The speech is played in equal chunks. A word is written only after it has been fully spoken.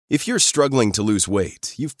If you're struggling to lose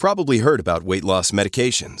weight, you've probably heard about weight loss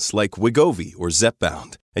medications like Wegovy or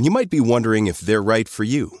Zepbound, and you might be wondering if they're right for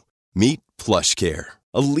you. Meet PlushCare,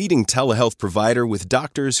 a leading telehealth provider with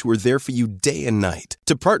doctors who are there for you day and night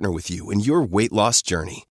to partner with you in your weight loss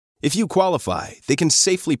journey. If you qualify, they can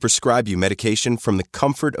safely prescribe you medication from the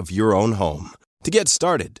comfort of your own home. To get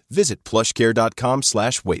started, visit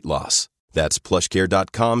plushcare.com/weightloss. That's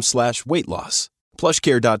plushcare.com/weightloss.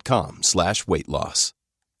 plushcare.com/weightloss.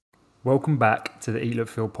 Welcome back to the Eat Look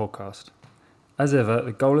Feel podcast. As ever,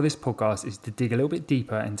 the goal of this podcast is to dig a little bit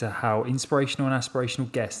deeper into how inspirational and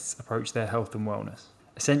aspirational guests approach their health and wellness.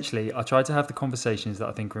 Essentially, I try to have the conversations that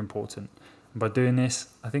I think are important. And by doing this,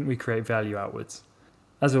 I think we create value outwards.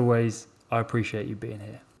 As always, I appreciate you being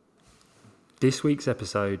here. This week's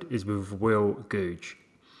episode is with Will Goodge.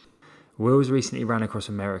 Will has recently ran across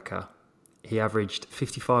America. He averaged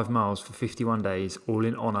 55 miles for 51 days, all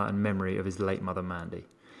in honour and memory of his late mother Mandy.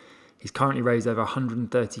 He's currently raised over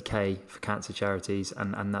 130k for cancer charities,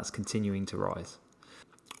 and that's continuing to rise.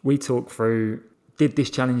 We talk through, did this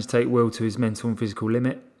challenge take Will to his mental and physical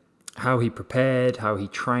limit? How he prepared, how he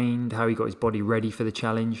trained, how he got his body ready for the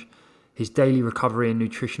challenge, his daily recovery and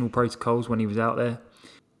nutritional protocols when he was out there,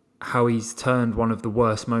 how he's turned one of the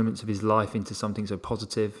worst moments of his life into something so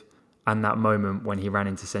positive, and that moment when he ran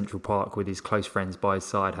into Central Park with his close friends by his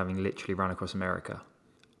side, having literally run across America.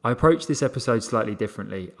 I approached this episode slightly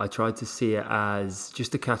differently. I tried to see it as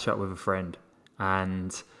just a catch up with a friend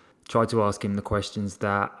and tried to ask him the questions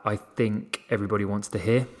that I think everybody wants to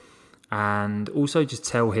hear, and also just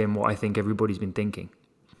tell him what I think everybody's been thinking.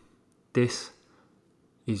 This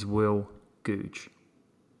is Will Goodge.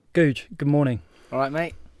 Goodge, good morning. All right,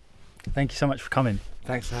 mate. Thank you so much for coming.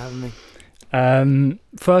 Thanks for having me.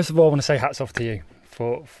 First of all, I want to say hats off to you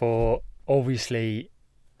for obviously,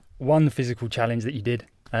 one, the physical challenge that you did,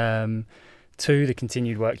 two, the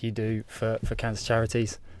continued work you do for cancer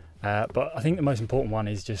charities. But I think the most important one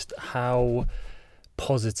is just how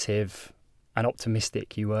positive and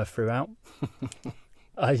optimistic you were throughout.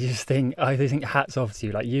 I think hats off to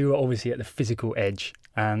you. Like, you were obviously at the physical edge,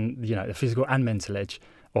 and the physical and mental edge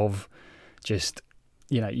of just,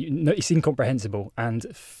 it's incomprehensible. And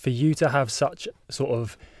for you to have such sort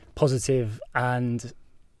of positive and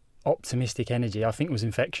optimistic energy, I think was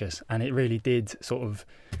infectious, and it really did sort of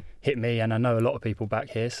hit me, and I know a lot of people back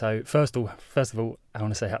here. So first of all, I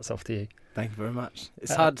want to say hats off to you. Thank you very much.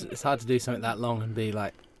 It's hard to do something that long and be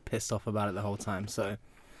like pissed off about it the whole time. So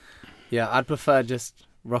yeah, I'd prefer just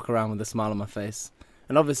rock around with a smile on my face.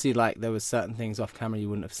 And obviously, like, there was certain things off camera you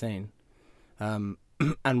wouldn't have seen, and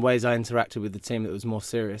ways I interacted with the team that was more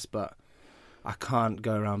serious, but I can't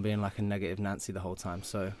go around being like a negative Nancy the whole time.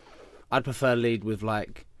 So I'd prefer lead with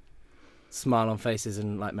like smile on faces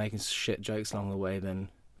and like making shit jokes along the way than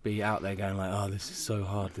be out there going like, oh, this is so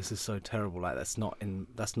hard, this is so terrible. Like, that's not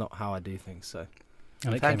how I do things. So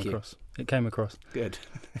and it came across good.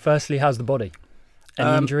 Firstly, how's the body?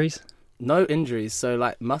 Any injuries? No injuries. So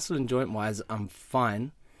like muscle and joint wise, I'm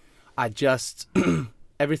fine. I just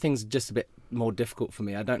everything's just a bit more difficult for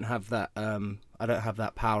me. I don't have that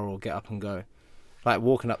power or get up and go. Like,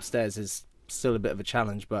 walking upstairs is still a bit of a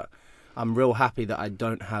challenge, but I'm real happy that I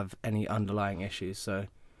don't have any underlying issues. So,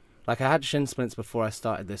 like, I had shin splints before I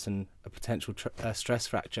started this and a potential stress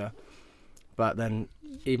fracture, but then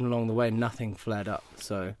even along the way, nothing flared up.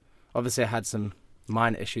 So, obviously, I had some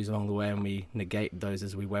minor issues along the way, and we negated those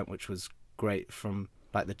as we went, which was great from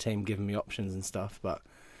like the team giving me options and stuff. But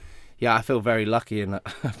yeah, I feel very lucky, and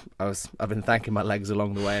I've been thanking my legs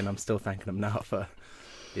along the way, and I'm still thanking them now for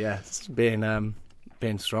being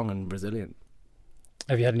strong and resilient.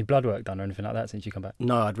 Have you had any blood work done or anything like that since you come back?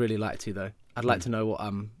 No, I'd really like to, though. I'd like to know what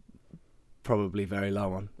I'm probably very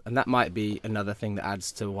low on. And that might be another thing that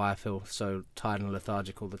adds to why I feel so tired and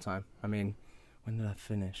lethargic all the time. I mean, when did I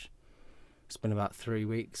finish? It's been about 3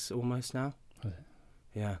 weeks almost now. Was it?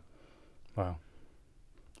 Yeah. Wow.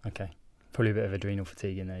 Okay. Probably a bit of adrenal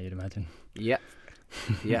fatigue in there, you'd imagine. Yep.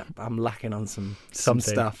 Yeah, I'm lacking on some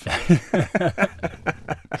stuff.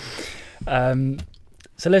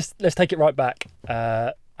 So let's take it right back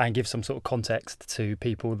and give some sort of context to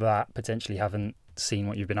people that potentially haven't seen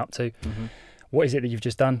what you've been up to. Mm-hmm. What is it that you've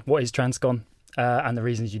just done? What is Transcon? And the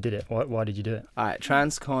reasons you did it. Why did you do it? All right,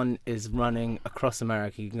 Transcon is running across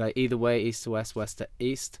America. You can go either way, east to west, west to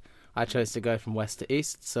east. I chose to go from west to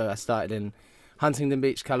east, so I started in Huntington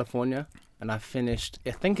Beach, California, and I finished,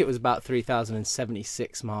 I think it was about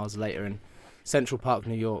 3,076 miles later in Central Park,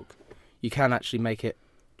 New York. You can actually make it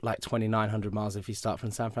like 2,900 miles if you start from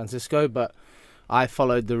San Francisco, but I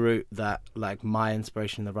followed the route that like my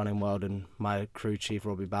inspiration in the running world and my crew chief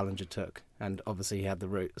Robbie Ballinger took, and obviously he had the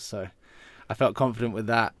route, so I felt confident with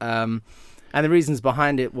that. And the reasons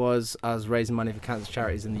behind it was I was raising money for cancer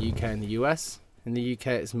charities in the UK and the US. In the UK,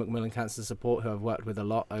 it's Macmillan Cancer Support, who I've worked with a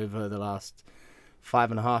lot over the last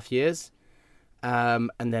 5.5 years.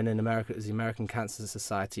 And then in America, it was the American Cancer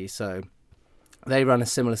Society. So they run a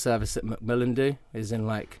similar service that Macmillan do, is in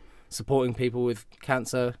like supporting people with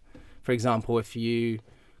cancer. For example, if you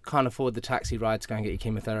can't afford the taxi ride to go and get your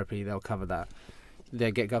chemotherapy, they'll cover that. They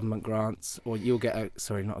get government grants, or you'll get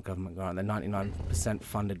not a government grant, they're 99%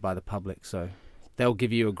 funded by the public, so they'll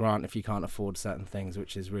give you a grant if you can't afford certain things,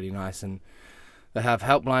 which is really nice. And they have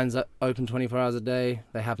helplines that open 24 hours a day.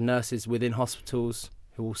 They have nurses within hospitals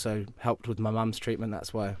who also helped with my mum's treatment.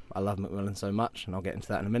 That's why I love Macmillan so much, and I'll get into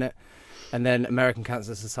that in a minute. And then American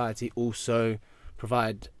Cancer Society also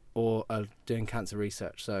provide or are doing cancer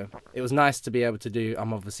research. So it was nice to be able to do,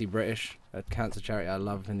 I'm obviously British, a cancer charity I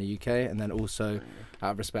love in the UK, and then also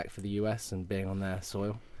out of respect for the US and being on their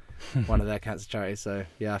soil, one of their cancer charities. So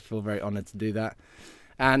yeah, I feel very honoured to do that.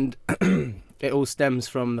 And it all stems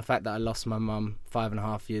from the fact that I lost my mum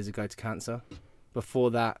 5.5 years ago to cancer.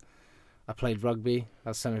 Before that, I played rugby. I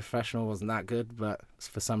was semi-professional, wasn't that good, but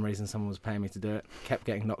for some reason someone was paying me to do it. Kept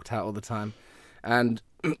getting knocked out all the time. And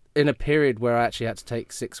in a period where I actually had to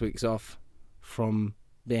take 6 weeks off from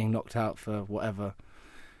being knocked out for whatever,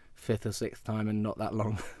 5th or 6th time and not that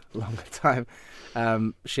longer time,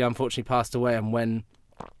 she unfortunately passed away. And when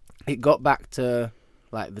it got back to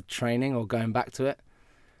like the training or going back to it,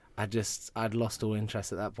 I'd lost all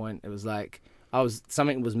interest at that point. It was like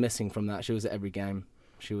something was missing from that. She was at every game.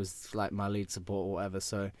 She was like my lead support or whatever.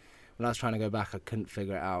 So when I was trying to go back, I couldn't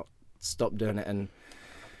figure it out. Stopped doing it, and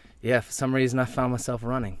yeah, for some reason I found myself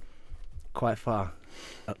running quite far,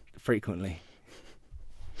 frequently.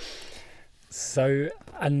 So,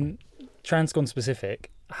 and Transcon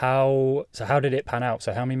specific, how did it pan out?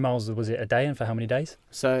 So how many miles was it a day, and for how many days?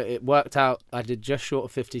 So it worked out, I did just short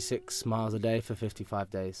of 56 miles a day for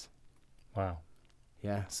 55 days. Wow.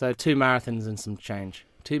 Yeah, so 2 marathons and some change.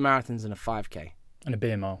 2 marathons and a 5K. And a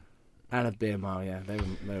beer mile. And a beer mile, yeah. They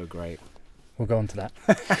were great. We'll go on to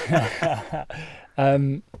that.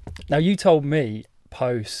 Now, you told me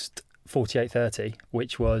post 48:30,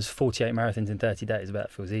 which was 48 marathons in 30 days. I bet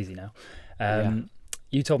it feels easy now.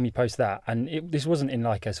 You told me post that, and this wasn't in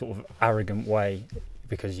like a sort of arrogant way,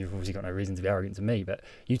 because you've obviously got no reason to be arrogant to me, but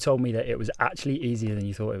you told me that it was actually easier than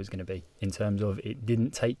you thought it was going to be, in terms of it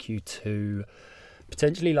didn't take you to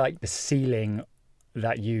potentially like the ceiling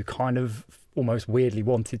that you kind of almost weirdly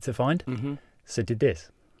wanted to find. Mm-hmm. So did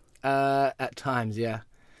this? At times, yeah.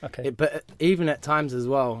 Okay. But even at times as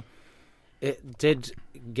well, it did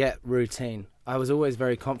get routine. I was always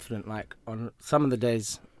very confident. Like on some of the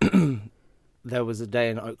days, there was a day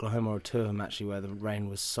in Oklahoma, or 2 of them actually, where the rain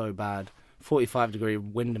was so bad, 45-degree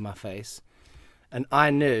wind in my face, and I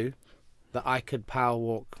knew that I could power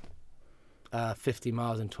walk 50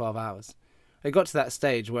 miles in 12 hours. It got to that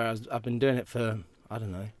stage where I've been doing it for, I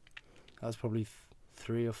don't know, I was probably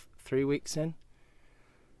 3 weeks in.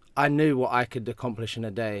 I knew what I could accomplish in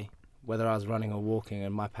a day, whether I was running or walking,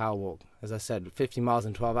 and my power walk, as I said, 50 miles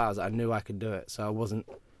in 12 hours, I knew I could do it. So I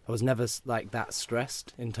was never like that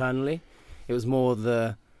stressed internally. It was more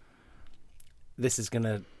this is going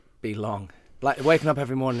to be long. Like waking up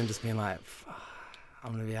every morning and just being like,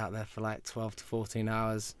 I'm going to be out there for like 12 to 14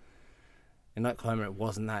 hours. In Oklahoma, it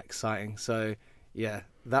wasn't that exciting. So yeah,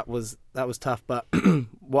 that was tough. But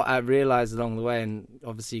what I realized along the way, and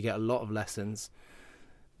obviously you get a lot of lessons,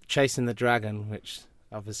 chasing the dragon, which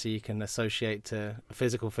obviously you can associate to a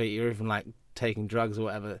physical feat, or even like taking drugs or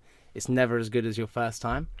whatever, it's never as good as your first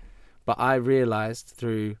time. But I realized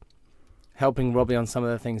through helping Robbie on some of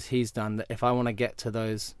the things he's done, that if I want to get to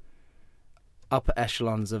those upper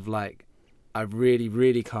echelons of like, I really,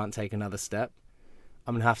 really can't take another step,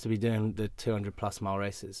 I'm going to have to be doing the 200 plus mile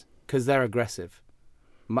races, because they're aggressive.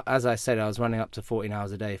 As I said, I was running up to 14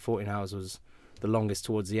 hours a day. 14 hours was the longest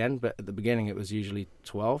towards the end, but at the beginning it was usually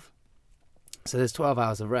 12. So there's 12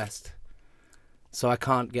 hours of rest. So I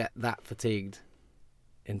can't get that fatigued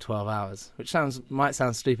in 12 hours, which might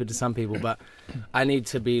sound stupid to some people, but I need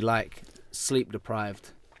to be like sleep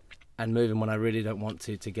deprived and moving when I really don't want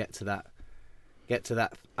to get to that.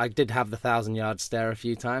 I did have the 1,000-yard stare a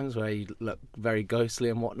few times where you look very ghostly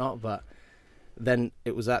and whatnot, but then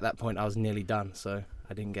it was at that point I was nearly done, so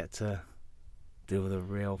I didn't get to deal with the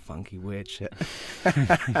real funky weird shit.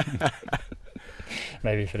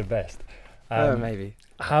 Maybe for the best. Maybe.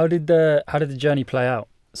 How did the journey play out?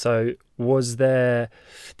 So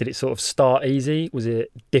did it sort of start easy? Was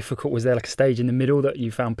it difficult? Was there like a stage in the middle that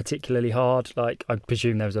you found particularly hard? Like, I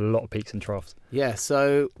presume there was a lot of peaks and troughs. Yeah,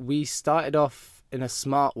 so we started off in a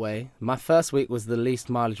smart way. My first week was the least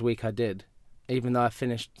mileage week I did. even though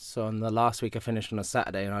so on the last week I finished on a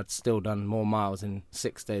Saturday, and I'd still done more miles in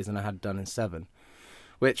 6 days than I had done in 7,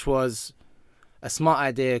 which was a smart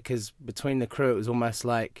idea because between the crew it was almost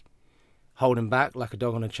like holding back, like a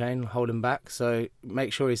dog on a chain, holding back. So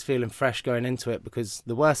make sure he's feeling fresh going into it, because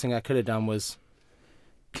the worst thing I could have done was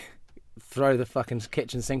throw the fucking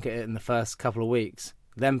kitchen sink at it in the first couple of weeks,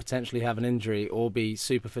 then potentially have an injury or be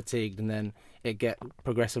super fatigued, and then it get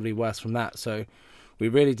progressively worse from that. So we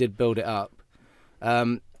really did build it up.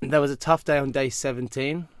 There was a tough day on day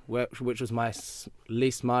 17, which was my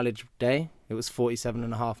least mileage day. It was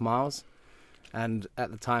 47.5 miles, and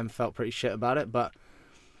at the time felt pretty shit about it, but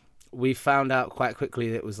we found out quite quickly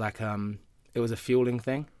that it was like it was a fueling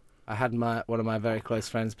thing. I had one of my very close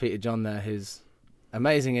friends, Peter John, there, who's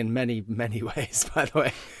amazing in many, many ways, by the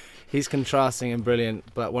way. He's contrasting and brilliant,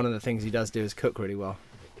 but one of the things he does do is cook really well.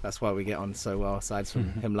 That's why we get on so well, aside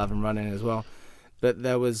from him loving running as well. But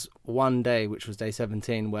there was one day, which was day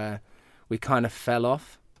 17, where we kind of fell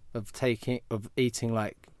off of eating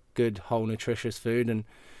like good, whole, nutritious food. And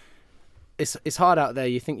it's hard out there.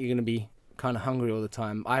 You think you're going to be kind of hungry all the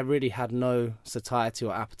time. I really had no satiety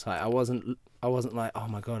or appetite. I wasn't like, oh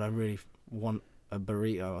my God, I really want a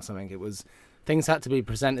burrito or something. It was, things had to be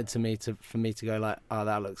presented to me for me to go like, oh,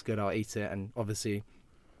 that looks good, I'll eat it. And obviously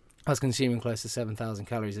I was consuming close to 7,000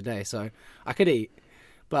 calories a day, so I could eat,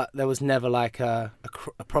 but there was never like a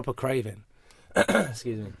proper craving.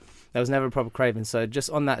 Excuse me. There was never a proper craving. So just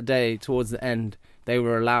on that day, towards the end, they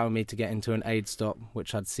were allowing me to get into an aid stop,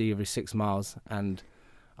 which I'd see every 6 miles, and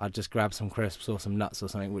I'd just grab some crisps or some nuts or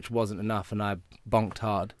something, which wasn't enough, and I bonked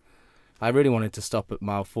hard. I really wanted to stop at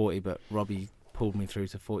mile 40, but Robbie pulled me through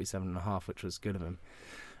to 47.5, which was good of him.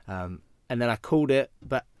 And then I called it,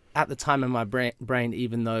 but at the time in my brain,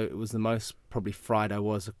 even though it was the most probably fried I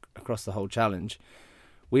was across the whole challenge,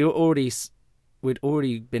 we'd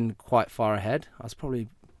already been quite far ahead. I was probably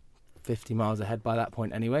 50 miles ahead by that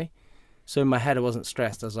point anyway. So in my head, I wasn't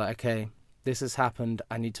stressed. I was like, okay, this has happened.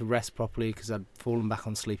 I need to rest properly because I'd fallen back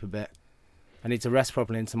on sleep a bit. I need to rest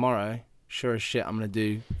properly, and tomorrow, sure as shit, I'm going to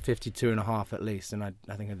do 52.5 at least. And I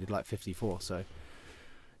think I did like 54. So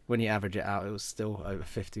when you average it out, it was still over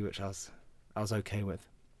 50, which I was okay with.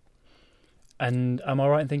 And am I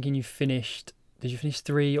right in thinking did you finish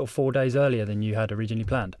 3 or 4 days earlier than you had originally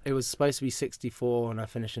planned? It was supposed to be 64 and I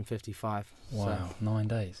finished in 55. Wow, so. 9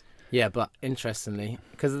 days. Yeah, but interestingly,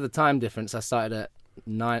 because of the time difference, I started at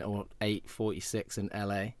 9 or 8:46 in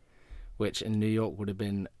LA, which in New York would have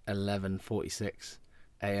been 11:46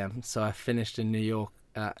 a.m. So I finished in New York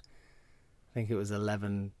at, I think it was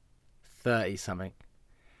 11:30 something.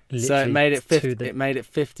 Literally, so it made it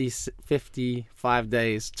 55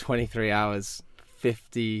 days, 23 hours,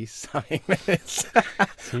 50 something minutes.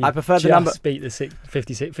 So I prefer the number. Beat the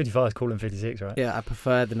 56, 55 is cooler than 56, right? Yeah, I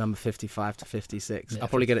prefer the number 55 to 56. Yeah, I'll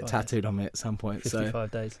probably get it tattooed on me at some point.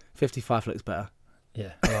 55 days. 55 looks better.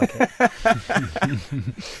 Yeah, I like it.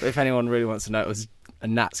 But if anyone really wants to know, it was a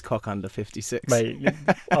gnat's cock under 56. Mate,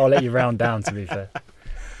 I'll let you round down, to be fair.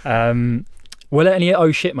 Were there any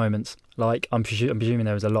oh shit moments? Like, I'm presuming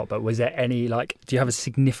there was a lot, but was there any, like, do you have a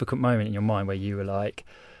significant moment in your mind where you were like,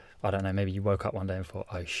 I don't know, maybe you woke up one day and thought,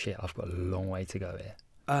 oh shit, I've got a long way to go here?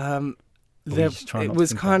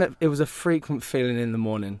 It was a frequent feeling in the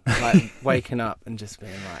morning, like waking up and just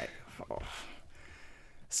being like, oh.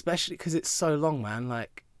 Especially because it's so long, man.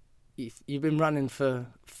 Like, you've been running for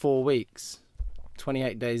 4 weeks,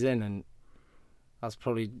 28 days in, and I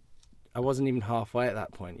wasn't even halfway at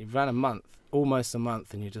that point. You've ran a month, almost a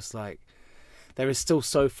month, and you're just like, there is still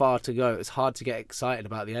so far to go. It's hard to get excited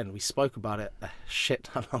about the end. We spoke about it a shit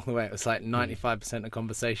ton along the way. It was like 95% of the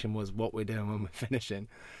conversation was what we're doing when we're finishing.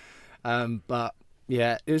 But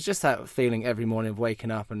yeah, it was just that feeling every morning of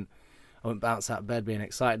waking up, and I wouldn't bounce out of bed being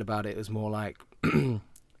excited about it. It was more like,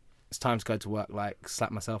 it's time to go to work, like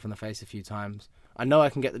slap myself in the face a few times. I know I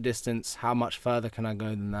can get the distance. How much further can I go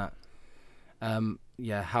than that?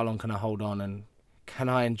 How long can I hold on, and can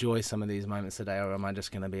I enjoy some of these moments today, or am I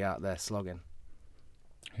just going to be out there slogging?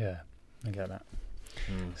 Yeah, I get that.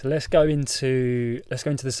 So let's go into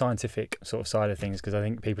the scientific sort of side of things, because I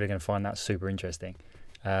think people are going to find that super interesting.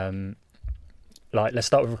 Let's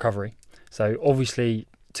start with recovery. So obviously,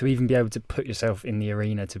 to even be able to put yourself in the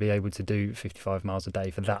arena to be able to do 55 miles a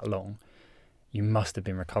day for that long, you must have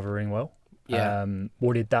been recovering well. Yeah.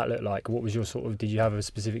 What did that look like? What was your did you have a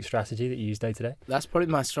specific strategy that you used day to day? That's probably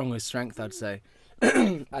my strongest strength, I'd say.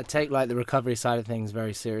 I take like the recovery side of things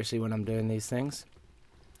very seriously when I'm doing these things.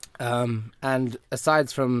 And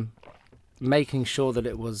aside from making sure that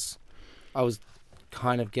I was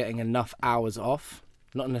kind of getting enough hours off,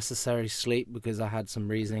 not necessarily sleep, because I had some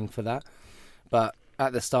reasoning for that, but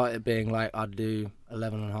at the start it being like I'd do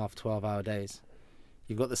 11 and a half, 12-hour days.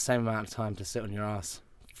 You've got the same amount of time to sit on your ass,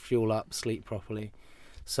 fuel up, sleep properly.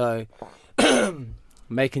 So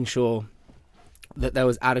making sure that there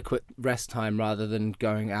was adequate rest time rather than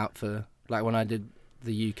going out for, like when I did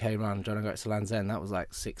the UK run, John O'Groats to Land's End, that was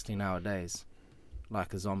like 16-hour days,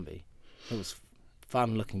 like a zombie. It was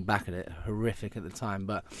fun looking back at it, horrific at the time,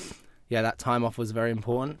 but yeah, that time off was very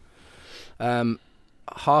important.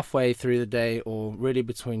 Halfway through the day, or really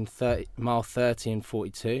between mile 30 and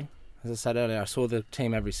 42, as I said earlier, I saw the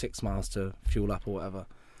team every 6 miles to fuel up or whatever.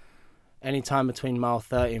 Any time between mile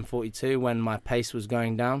 30 and 42, when my pace was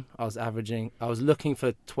going down, I was looking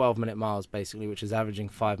for 12-minute miles basically, which is averaging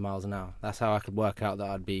 5 miles an hour. That's how I could work out that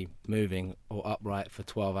I'd be moving or upright for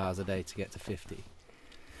 12 hours a day to get to 50.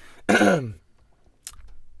 12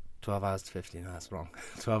 hours to 50, no, that's wrong.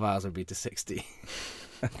 12 hours would be to 60.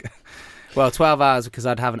 Well, 12 hours because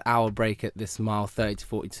I'd have an hour break at this mile 30 to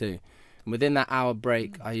 42. And within that hour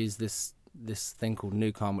break, I use this thing called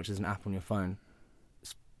Nucalm, which is an app on your phone.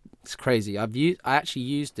 It's crazy. I actually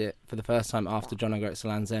used it for the first time after John O'Groats to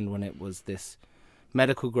Land's End, when it was this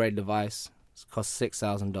medical grade device. It cost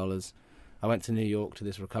 $6,000. I went to New York to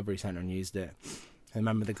this recovery center and used it. I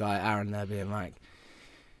remember the guy Aaron there being like,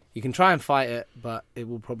 "You can try and fight it, but it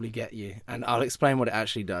will probably get you." And I'll explain what it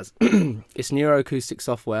actually does. It's neuroacoustic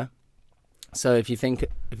software. So if you think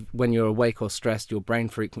when you're awake or stressed, your brain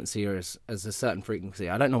frequency is a certain frequency.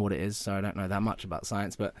 I don't know what it is, so I don't know that much about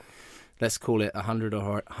science, but let's call it 100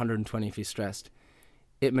 or 120 if you're stressed.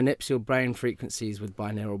 It manipulates your brain frequencies with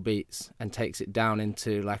binaural beats and takes it down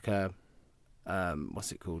into like a,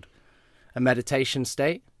 what's it called? A meditation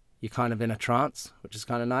state. You're kind of in a trance, which is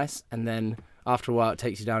kind of nice. And then after a while, it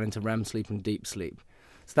takes you down into REM sleep and deep sleep.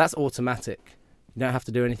 So that's automatic. You don't have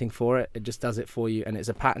to do anything for it. It just does it for you. And it's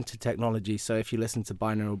a patented technology. So if you listen to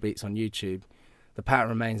binaural beats on YouTube, the pattern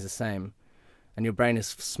remains the same. And your brain is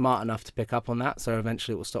smart enough to pick up on that. So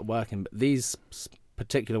eventually it will stop working. But these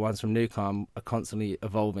particular ones from Nucalm are constantly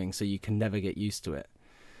evolving. So you can never get used to it.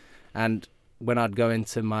 And when I'd go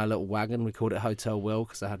into my little wagon, we called it Hotel Will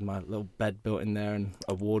because I had my little bed built in there and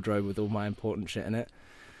a wardrobe with all my important shit in it.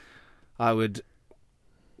 I would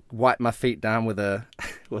wipe my feet down with a,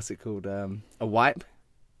 what's it called, a wipe,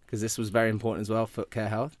 because this was very important as well, foot care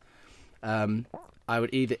health. I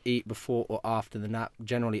would either eat before or after the nap,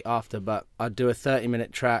 generally after, but I'd do a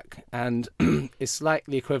 30-minute track, and it's like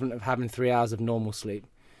the equivalent of having 3 hours of normal sleep,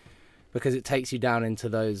 because it takes you down into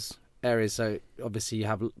those areas. So obviously you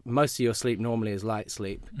have most of your sleep normally is light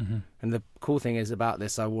sleep, and the cool thing is about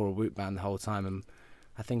this, I wore a Whoop band the whole time, and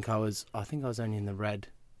I think I was only in the red.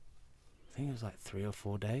 I think it was like 3 or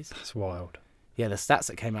 4 days. That's wild. Yeah, the stats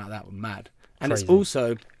that came out of that were mad. And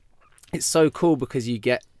Crazy. It's so cool because you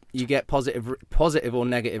get positive or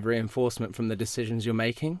negative reinforcement from the decisions you're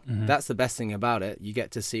making. That's the best thing about it. You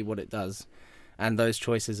get to see what it does, and those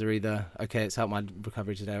choices are either okay, it's helped my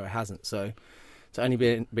recovery today, or it hasn't. So to only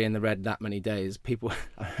be in the red that many days, people,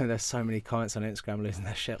 there's so many comments on Instagram losing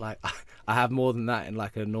their shit. Like, I have more than that in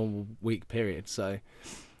like a normal week period. So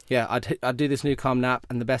yeah, I'd do this Nucalm nap,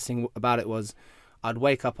 and the best thing about it was I'd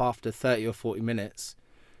wake up after 30 or 40 minutes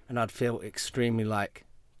and I'd feel extremely like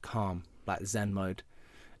calm, like Zen mode.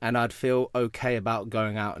 And I'd feel okay about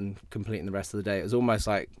going out and completing the rest of the day. It was almost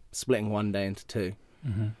like splitting one day into two.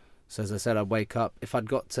 So as I said, I'd wake up. If I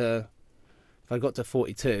got to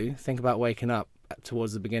 42, think about waking up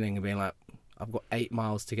towards the beginning and being like, I've got 8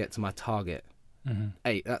 miles to get to my target.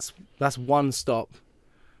 8. That's one stop,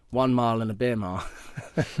 1 mile and a beer mile.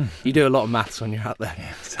 You do a lot of maths when you're out there.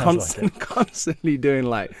 Yeah, constantly doing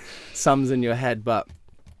like sums in your head. But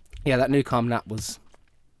yeah, that Nucalm nap was,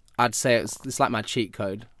 I'd say it's like my cheat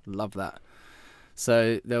code. Love that.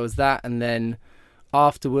 So there was that, and then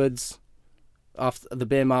afterwards, after the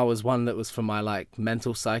beer mile was one that was for my like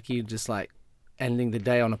mental psyche, just like ending the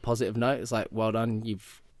day on a positive note. It's like, well done,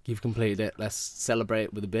 you've completed it. Let's celebrate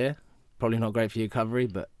it with a beer. Probably not great for your recovery,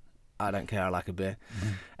 but I don't care. I like a beer.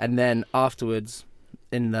 And then afterwards,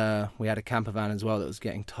 we had a camper van as well that was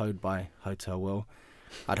getting towed by Hotel Will.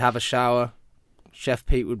 I'd have a shower. Chef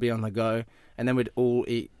Pete would be on the go, and then we'd all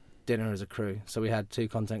eat dinner as a crew. So we had 2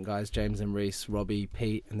 content guys, James and Reese, Robbie,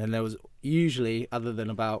 Pete, and then there was usually, other than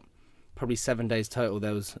about probably 7 days total,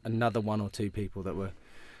 there was another 1 or 2 people that were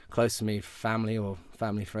close to me, family or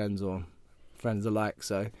family friends or friends alike.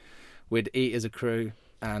 So we'd eat as a crew,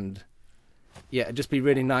 and yeah, it'd just be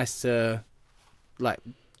really nice to like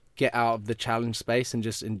get out of the challenge space and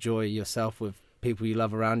just enjoy yourself with people you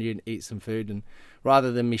love around you and eat some food. And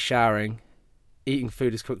rather than me showering, eating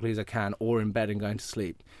food as quickly as I can, or in bed and going to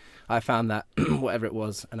sleep, I found that whatever it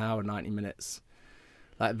was, an hour, 90 minutes,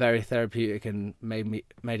 like very therapeutic and made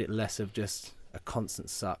it less of just a constant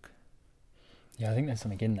suck. Yeah, I think there's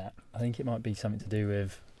something in that. I think it might be something to do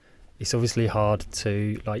with, it's obviously hard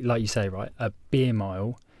to, like you say, right, a beer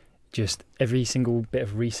mile, just every single bit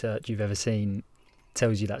of research you've ever seen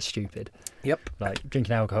tells you that's stupid. Yep. Like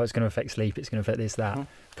drinking alcohol, it's going to affect sleep, it's going to affect this, that,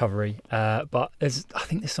 recovery. But I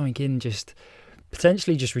think there's something in just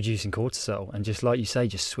potentially just reducing cortisol and just, like you say,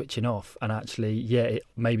 just switching off. And actually,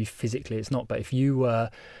 maybe physically it's not, but if you were,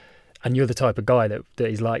 and you're the type of guy that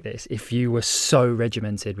is like this, if you were so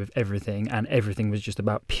regimented with everything and everything was just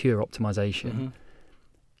about pure optimization,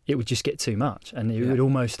 it would just get too much and it would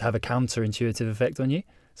almost have a counterintuitive effect on you.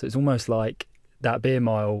 So it's almost like that beer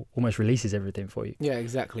mile almost releases everything for you. Yeah,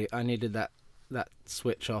 exactly. I needed that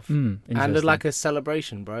switch off. And like a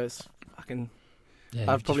celebration, bro. It's fucking... Yeah,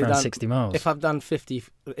 I've probably done done 60 miles. If I've done 50,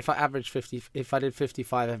 if I average 50, if I did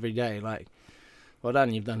 55 every day, like, well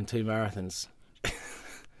done, you've done 2 marathons.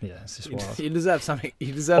 Yeah, it's just wild. You deserve something.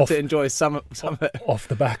 You deserve to enjoy some of it. Off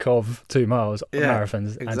the back of 2 miles,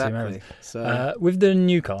 marathons, and 2 marathons. So, with the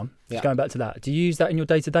new car, just going back to that, do you use that in your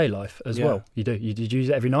day-to-day life as well? You do? Did you use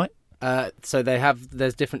it every night? So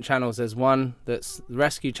there's different channels. There's one that's the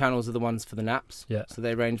rescue channels are the ones for the naps. Yeah. So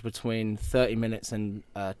they range between 30 minutes and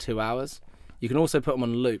 2 hours. You can also put them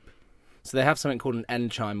on loop. So they have something called an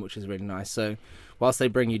end chime, which is really nice. So whilst they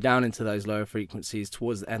bring you down into those lower frequencies,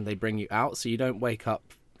 towards the end they bring you out, so you don't wake up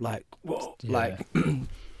like like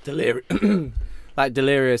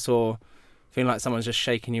delirious or feeling like someone's just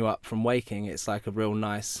shaking you up from waking. It's like a real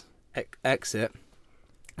nice exit.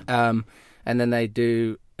 And then they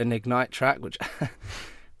do an ignite track,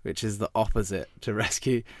 which is the opposite to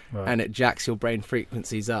rescue, and it jacks your brain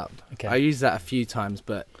frequencies up. Okay. I use that a few times,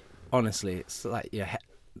 but honestly, it's like your head,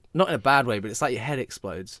 not in a bad way, but it's like your head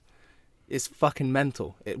explodes. It's fucking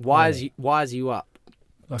mental. It wires you up,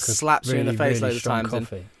 like slaps you in the face loads of times.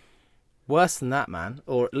 Coffee. And worse than that, man,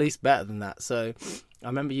 or at least better than that. So I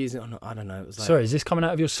remember using it on, I don't know, it was like... Sorry, is this coming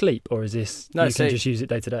out of your sleep, or is this... No, you can just use it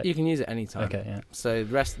day to day? You can use it anytime. Okay, yeah. So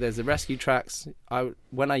there's the rescue tracks.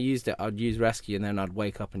 When I used it, I'd use rescue and then I'd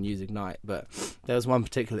wake up and use ignite. But there was one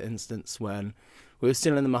particular instance when we were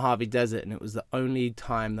still in the Mojave Desert and it was the only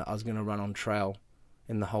time that I was going to run on trail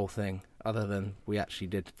in the whole thing, other than we actually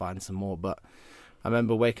did find some more. But I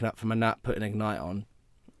remember waking up from a nap, putting ignite on,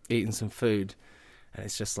 eating some food, and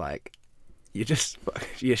it's just like...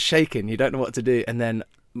 You're shaking, you don't know what to do. And then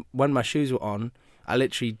when my shoes were on, I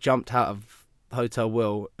literally jumped out of Hotel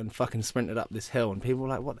Will and fucking sprinted up this hill, and people were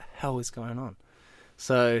like, what the hell is going on?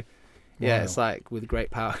 So yeah, It's like with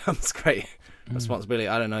great power comes great responsibility.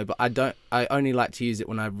 I don't know, but I only like to use it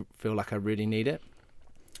when I feel like I really need it.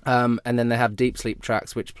 And then they have deep sleep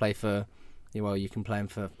tracks which play for, you can play them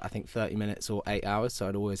for I think 30 minutes or 8 hours, so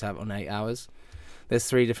I'd always have it on 8 hours. There's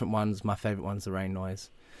 3 different ones. My favourite one's the rain noise.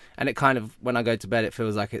 And it kind of, when I go to bed, it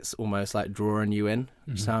feels like it's almost like drawing you in,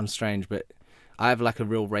 which sounds strange, but I have like a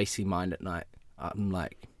real racy mind at night. I'm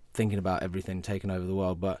like thinking about everything, taking over the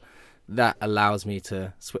world, but that allows me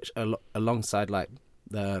to switch alongside like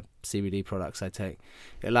the CBD products I take.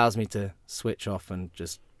 It allows me to switch off and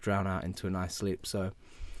just drown out into a nice sleep. So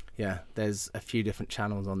yeah, there's a few different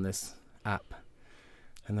channels on this app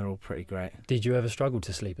and they're all pretty great. Did you ever struggle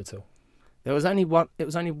to sleep at all? There was only one.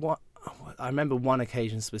 I remember one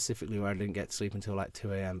occasion specifically where I didn't get to sleep until like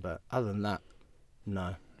 2 a.m. But other than that,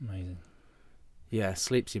 no. Amazing. Yeah,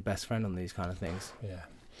 sleep's your best friend on these kind of things. Yeah.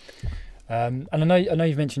 And I know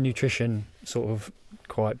you've mentioned nutrition sort of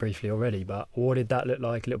quite briefly already, but what did that look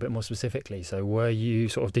like a little bit more specifically? So were you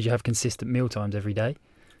did you have consistent meal times every day?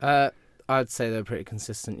 I'd say they're pretty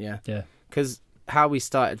consistent, yeah. Yeah. Because how we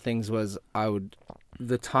started things was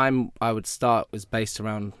the time I would start was based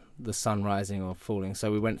around the sun rising or falling.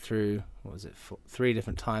 So we went through, 3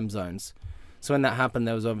 different time zones. So when that happened,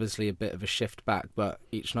 there was obviously a bit of a shift back, but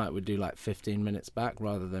each night we'd do like 15 minutes back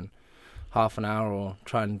rather than half an hour, or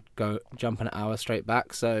try and jump an hour straight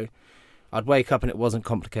back. So I'd wake up and it wasn't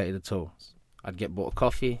complicated at all. I'd get bought a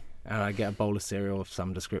coffee and I'd get a bowl of cereal of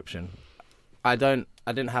some description. I didn't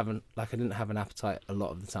have an appetite a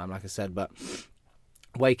lot of the time, like I said, but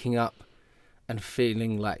waking up and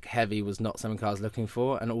feeling like heavy was not something I was looking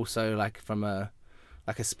for. And also like from a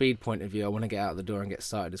speed point of view, I want to get out the door and get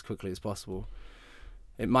started as quickly as possible.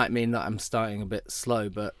 It might mean that I'm starting a bit slow,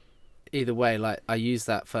 but either way, like I use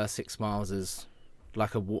that first 6 miles as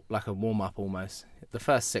like a warm up almost. The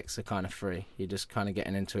first 6 are kind of free. You're just kind of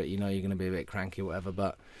getting into it. You're going to be a bit cranky or whatever.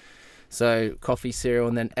 But so coffee, cereal,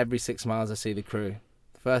 and then every 6 miles I see the crew.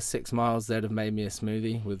 The first 6 miles they'd have made me a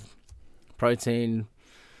smoothie with protein,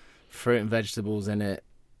 fruit and vegetables in it.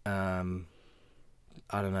 I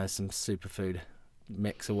don't know, some superfood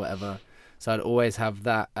mix or whatever. So I'd always have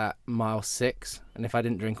that at mile 6, and if I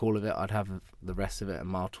didn't drink all of it, I'd have the rest of it at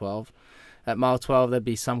mile 12. At mile 12, there'd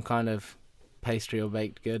be some kind of pastry or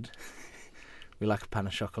baked good. We like a pan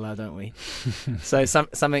of chocolat, don't we? So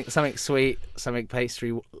something sweet, something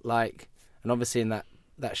pastry-like, and obviously in that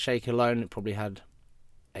shake alone, it probably had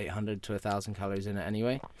 800 to 1,000 calories in it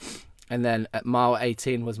anyway. And then at mile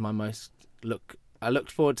 18 was my I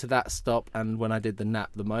looked forward to that stop, and when I did the nap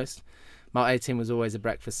the most. Mile 18 was always a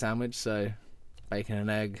breakfast sandwich, so bacon and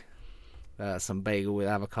egg, some bagel with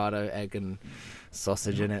avocado, egg and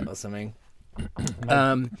sausage in it or something.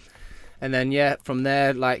 And then from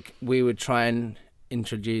there, like, we would try and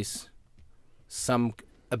introduce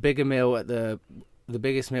a bigger meal at the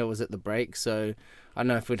biggest meal was at the break. So I don't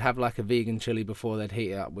know if we'd have like a vegan chili before, they'd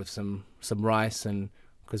heat it up with some rice, and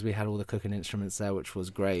because we had all the cooking instruments there, which was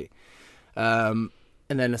great. And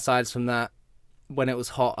then aside from that, when it was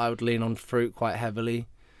hot, I would lean on fruit quite heavily.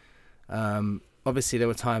 Obviously, there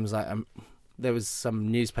were times like there was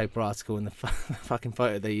some newspaper article, and the fucking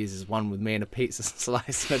photo they use is one with me and a pizza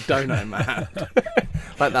slice and a donut in my hand.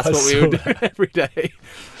 Like, that's what we would do every day.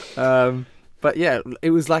 But yeah, it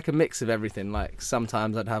was like a mix of everything. Like,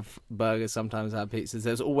 sometimes I'd have burgers, sometimes I'd have pizzas.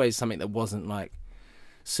 There was always something that wasn't like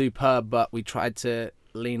superb, but we tried to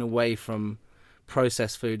lean away from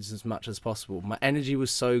processed foods as much as possible. My energy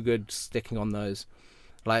was so good sticking on those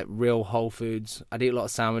like real whole foods. I'd eat a lot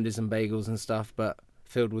of sandwiches and bagels and stuff, but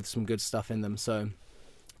filled with some good stuff in them. So,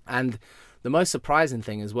 and the most surprising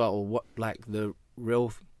thing as well, what like the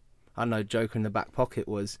real, I don't know, joke in the back pocket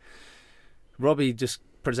was Robbie just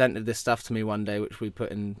presented this stuff to me one day, which we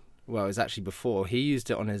put in, well, it was actually before. He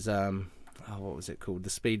used it on his, what was it called? The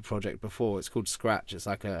Speed Project before. It's called Scratch. It's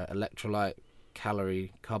like a electrolyte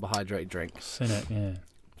carbohydrate drink. Seen it, yeah.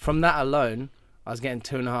 From that alone, I was getting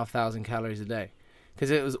 2,500 calories a day, because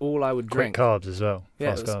it was all I would drink. Quick carbs as well.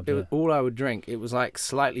 Yeah, Fast it was all I would drink. It was like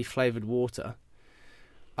slightly flavoured water.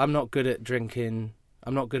 I'm not good at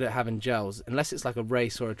having gels unless it's like a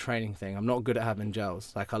race or a training thing. I'm not good at having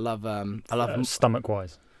gels. Like, I love stomach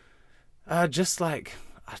wise. Just like,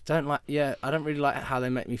 I don't really like how they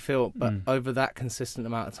make me feel, but over that consistent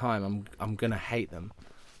amount of time, I'm gonna hate them.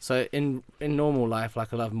 So in normal life,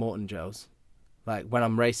 like, I love Morton gels. Like, when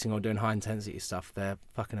I'm racing or doing high intensity stuff, they're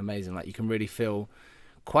fucking amazing. Like, you can really feel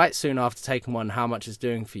quite soon after taking one how much it's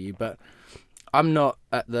doing for you. But I'm not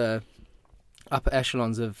at the upper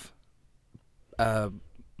echelons of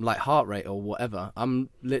like heart rate or whatever. I'm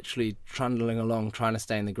literally trundling along trying to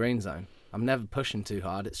stay in the green zone. I'm never pushing too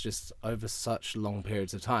hard. It's just over such long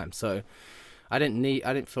periods of time. So I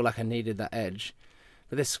didn't feel like I needed that edge.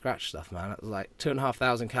 But this Scratch stuff, man, it was like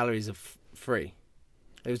 2,500 calories of free.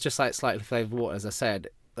 It was just like slightly flavoured water. As I said,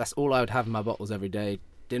 that's all I would have in my bottles every day.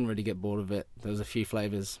 Didn't really get bored of it. There was a few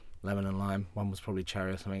flavours, lemon and lime. One was probably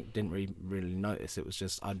cherry or something. Didn't really notice. It was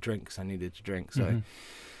just I'd drink because I needed to drink. So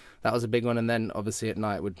that was a big one. And then obviously at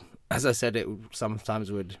night, as I said,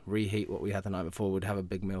 sometimes would reheat what we had the night before. We'd have a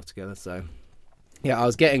big meal together. So yeah, I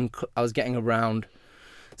was getting around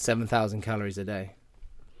 7,000 calories a day,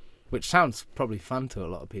 which sounds probably fun to a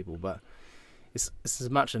lot of people, but it's as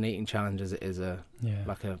much an eating challenge as it is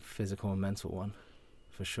like a physical and mental one,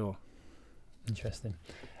 for sure. Interesting.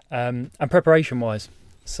 And preparation wise,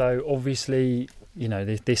 so obviously, you know,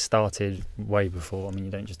 this started way before. I mean,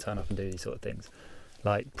 you don't just turn up and do these sort of things.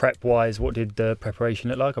 Like, prep wise, what did the preparation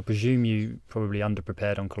look like? I presume you probably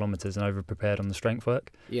underprepared on kilometres and overprepared on the strength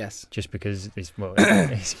work. Yes. Just because it's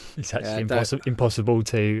actually impossible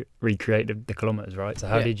to recreate the kilometres, right? So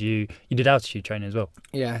how did you did altitude training as well?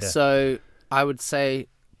 Yeah. So I would say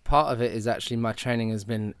part of it is actually my training has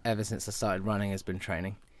been, ever since I started running, has been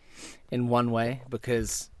training in one way,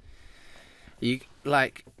 because you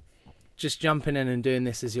like just jumping in and doing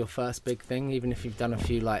this as your first big thing, even if you've done a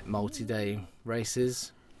few like multi-day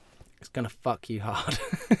races, it's gonna fuck you hard.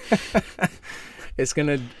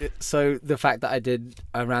 So the fact that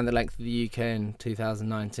I ran the length of the UK in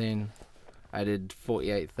 2019, I did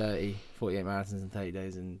 48 marathons in 30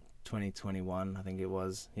 days in 2021, I think it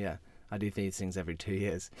was. Yeah, I do these things every 2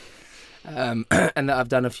 years. And that I've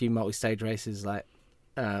done a few multi-stage races like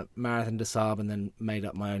Marathon des Sables, and then made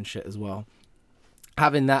up my own shit as well.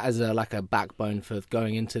 Having that as a backbone for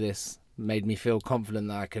going into this made me feel confident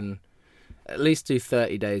that I can at least do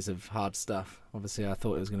 30 days of hard stuff. Obviously, I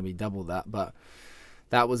thought it was going to be double that, but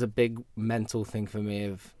that was a big mental thing for me,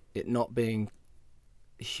 of it not being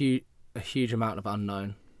a huge amount of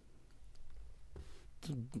unknown.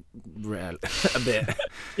 A bit.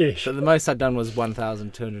 Ish. So the most I'd done was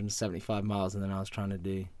 1,275 miles, and then I was trying to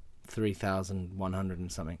do 3,100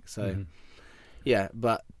 and something. So, yeah,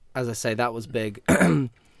 but as I say, that was big.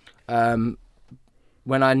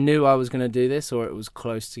 when I knew I was going to do this, or it was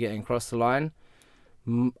close to getting across the line,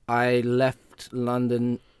 I left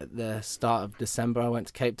London at the start of December. I went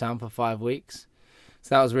to Cape Town for 5 weeks.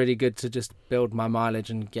 So that was really good to just build my mileage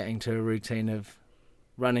and getting to a routine of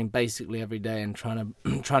running basically every day and trying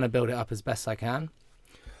to build it up as best I can.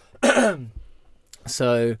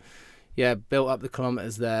 So, yeah, built up the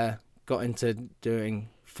kilometers there, got into doing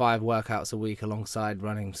 5 workouts a week alongside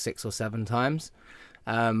running 6 or 7 times.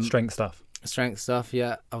 Strength stuff,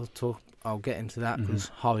 yeah. I'll get into that because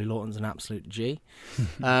Harvey Lawton's an absolute G.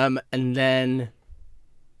 And then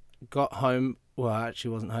got home. Well, I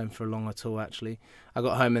actually wasn't home for long at all, actually. I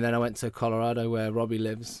got home and then I went to Colorado where Robbie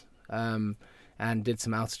lives and did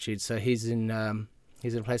some altitude. So he's in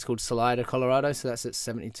a place called Salida, Colorado. So that's at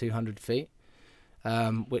 7,200 feet,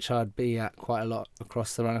 which I'd be at quite a lot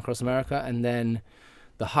across America. And then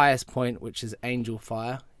the highest point, which is Angel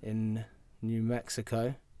Fire in New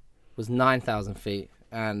Mexico, was 9,000 feet.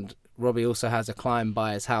 And Robbie also has a climb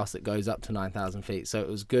by his house that goes up to 9,000 feet. So it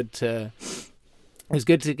was good to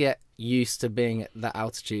get used to being at that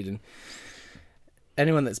altitude. And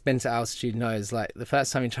anyone that's been to altitude knows, like, the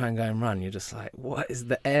first time you try and go and run, you're just like,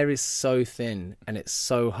 the air is so thin and it's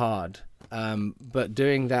so hard. But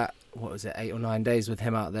doing that, 8 or 9 days with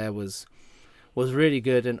him out there was really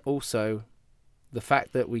good. And also the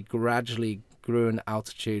fact that we gradually grew in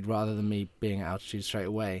altitude rather than me being at altitude straight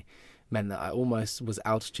away meant that I almost was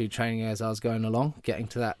altitude training as I was going along, getting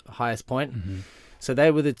to that highest point. So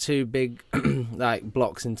they were the two big like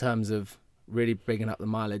blocks in terms of really bigging up the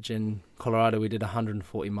mileage. In Colorado, we did a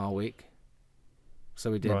 140-mile week.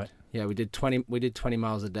 So we did, we did 20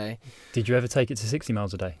 miles a day. Did you ever take it to 60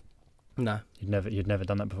 miles a day? No. You'd never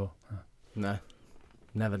done that before? Oh. No,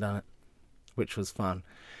 never done it, which was fun.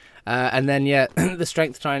 And then, the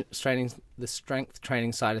strength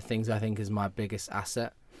training side of things, I think, is my biggest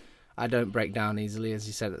asset. I don't break down easily, as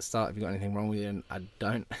you said at the start. If you've got anything wrong with you, and I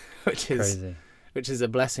don't, which is a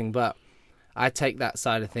blessing. But I take that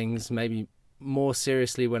side of things maybe more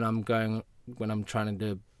seriously when I'm trying to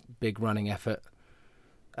do a big running effort.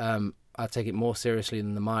 I take it more seriously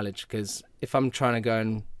than the mileage, because if I'm trying to go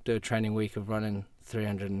and do a training week of running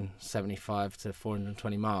 375 to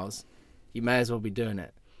 420 miles, you may as well be doing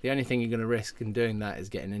it. The only thing you're going to risk in doing that is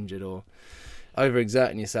getting injured or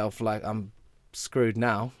overexerting yourself. Like, I'm screwed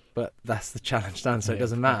now, but that's the challenge done, so it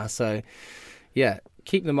doesn't matter. So,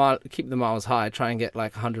 keep the miles high. Try and get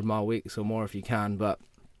like 100-mile weeks or more if you can. But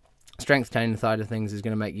strength training side of things is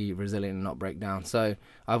going to make you resilient and not break down. So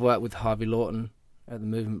I've worked with Harvey Lawton at the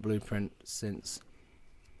Movement Blueprint since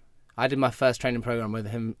I did my first training program with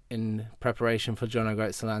him in preparation for John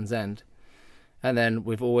O'Groats to Land's End. And then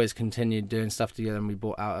we've always continued doing stuff together, and we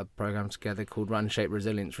brought out a program together called Run Shape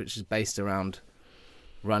Resilience, which is based around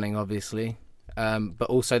running, obviously, but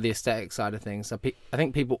also the aesthetic side of things. So I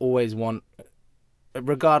think people always want,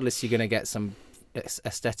 regardless, you're going to get some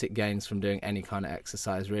aesthetic gains from doing any kind of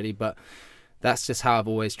exercise, really. But that's just how I've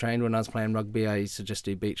always trained. When I was playing rugby, I used to just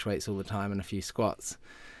do beach weights all the time and a few squats.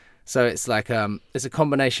 So it's like it's a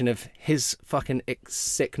combination of his fucking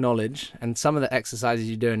sick knowledge and some of the exercises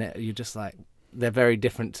you do in it. You're just like, they're very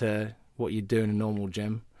different to what you do in a normal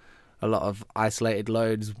gym. A lot of isolated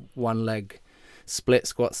loads, one leg split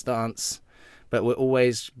squat stance, but we're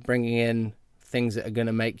always bringing in things that are going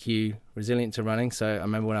to make you resilient to running. So I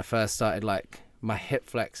remember when I first started, like, my hip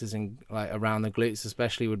flexors and like around the glutes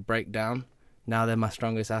especially would break down. Now they're my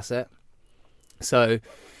strongest asset. So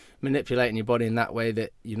manipulating your body in that way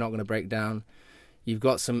that you're not going to break down. You've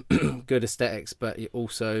got some good aesthetics, but you're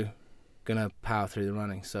also going to power through the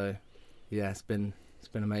running. So yeah, it's been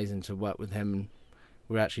amazing to work with him. And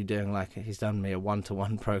we're actually doing, like, he's done me a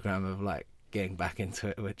 1-to-1 program of like getting back into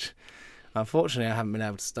it, which unfortunately I haven't been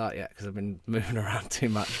able to start yet because I've been moving around too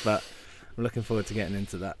much, but I'm looking forward to getting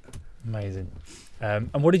into that. Amazing.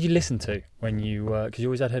 And what did you listen to when you because you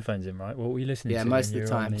always had headphones in, right? What were you listening to? Yeah, most of the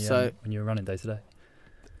time. So when you were running day to day,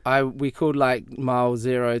 we called like mile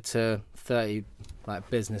 0 to 30 like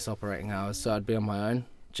business operating hours. So I'd be on my own.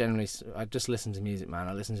 Generally, I just listen to music, man.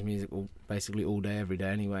 I listen to music basically all day, every day,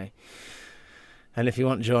 anyway. And if you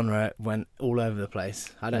want genre, it went all over the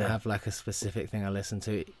place. I don't have like a specific thing I listen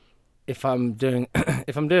to. If I'm doing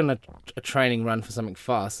a training run for something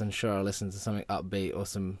fast, then sure, I'll listen to something upbeat or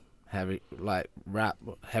some heavy, like rap,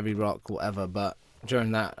 heavy rock, whatever. But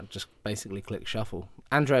during that, I just basically click shuffle.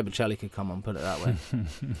 Andrea Bocelli could come on, put it that way.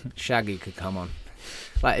 Shaggy could come on.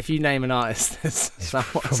 Like, if you name an artist that's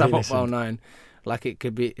somewhat well known, like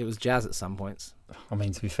it was jazz at some points. I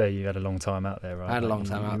mean, to be fair, you had a long time out there, right? I had a long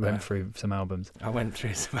time out there. You went through some albums. I went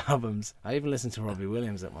through some albums. I even listened to Robbie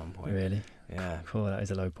Williams at one point. Really? Yeah. Cool, that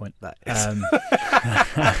is a low point. That is.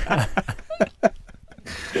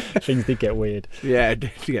 Things did get weird. Yeah, it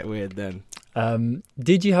did get weird then.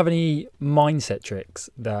 Did you have any mindset tricks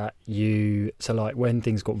that so like when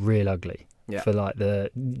things got real ugly? Yeah. For like there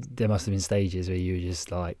must have been stages where you were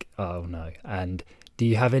just like, oh no. And do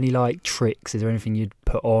you have any like tricks? Is there anything you'd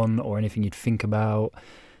put on or anything you'd think about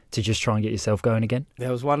to just try and get yourself going again?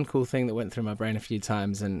 There was one cool thing that went through my brain a few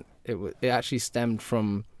times, and it actually stemmed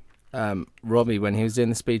from Robbie when he was doing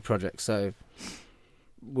the speed project. So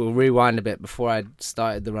we'll rewind a bit. Before I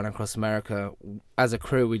started the Run Across America, as a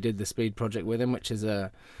crew, we did the speed project with him, which is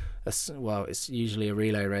it's usually a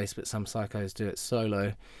relay race, but some psychos do it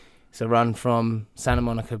solo. It's a run from Santa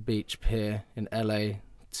Monica Beach Pier in LA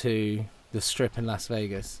to the Strip in Las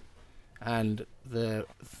Vegas. And the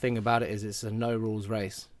thing about it is it's a no rules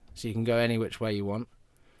race. So you can go any which way you want.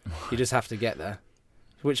 You just have to get there,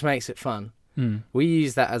 which makes it fun. We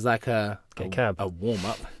use that as like a warm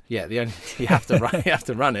up. Yeah, you have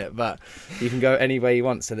to run it, but you can go any way you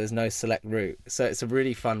want. So there's no select route. So it's a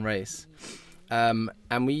really fun race, and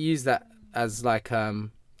we use that as like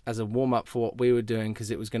as a warm up for what we were doing, because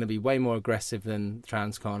it was going to be way more aggressive than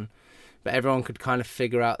Transcon. But everyone could kind of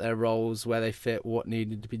figure out their roles, where they fit, what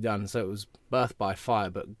needed to be done. So it was birth by fire,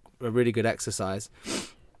 but a really good exercise.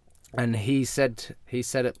 And he said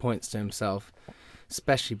at points to himself,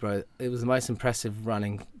 especially, bro, it was the most impressive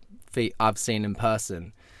running feat I've seen in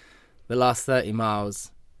person. The last 30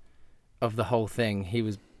 miles of the whole thing, he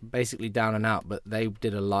was basically down and out, but they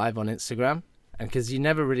did a live on Instagram. And because you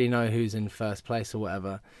never really know who's in first place or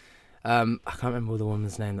whatever. I can't remember the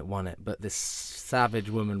woman's name that won it, but this savage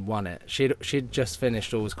woman won it. She'd just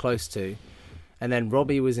finished or was close to. And then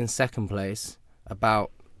Robbie was in second place, about,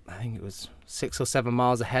 I think it was 6 or 7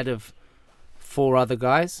 miles ahead of 4 other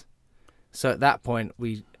guys. So at that point,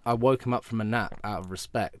 I woke him up from a nap out of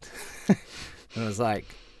respect. And I was like,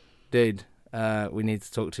 dude, we need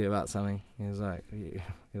to talk to you about something. He was like,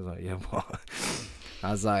 yeah, what? I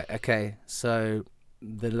was like, okay, so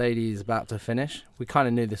the lady is about to finish. We kind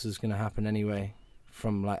of knew this was going to happen anyway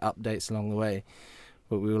from like updates along the way.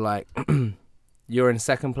 But we were like, you're in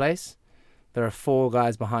second place. There are 4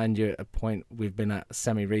 guys behind you at a point we've been at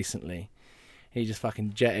semi-recently. He just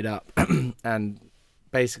fucking jetted up and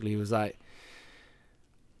basically was like,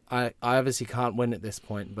 I obviously can't win at this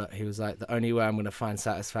point, but he was like, the only way I'm going to find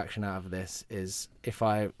satisfaction out of this is if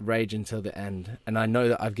I rage until the end. And I know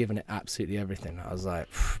that I've given it absolutely everything. I was like,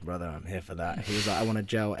 brother, I'm here for that. He was like, I want to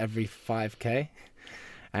gel every 5K.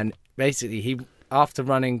 And basically, he, after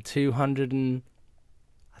running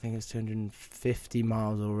 250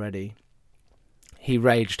 miles already, he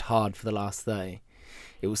raged hard for the last 30.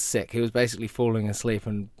 It was sick. He was basically falling asleep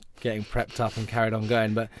and getting prepped up and carried on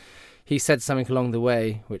going. But he said something along the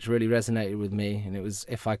way which really resonated with me, and it was,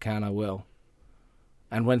 if I can, I will.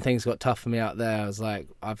 And when things got tough for me out there, I was like,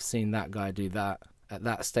 I've seen that guy do that at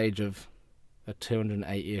that stage of a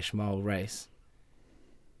 280-ish mile race.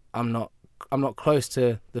 I'm not close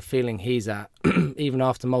to the feeling he's at, even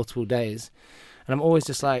after multiple days. And I'm always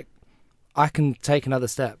just like, I can take another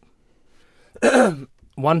step.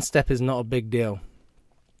 One step is not a big deal.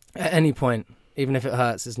 At any point, even if it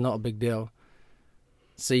hurts, it's not a big deal.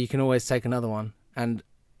 So you can always take another one. And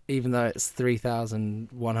even though it's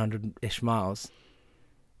 3,100-ish miles,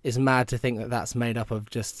 it's mad to think that that's made up of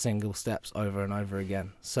just single steps over and over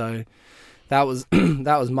again. So that was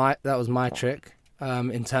that was my trick,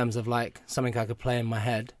 in terms of like something I could play in my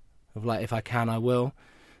head of like, if I can, I will.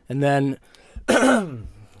 And then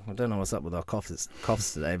I don't know what's up with our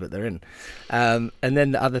coughs today, but they're in. And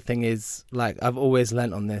then the other thing is, like, I've always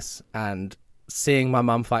lent on this, and seeing my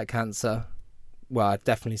mum fight cancer, well, I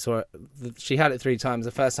definitely saw it. She had it 3 times.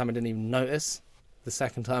 The first time I didn't even notice. The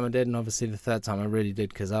second time I did, and obviously the third time I really did,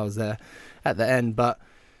 because I was there at the end. But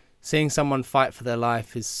seeing someone fight for their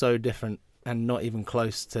life is so different and not even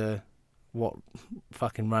close to what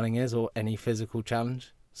fucking running is or any physical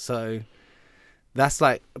challenge. So that's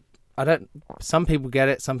like, some people get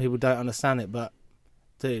it, some people don't understand it, but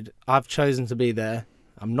dude, I've chosen to be there.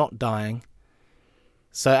 I'm not dying.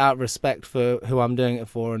 So out of respect for who I'm doing it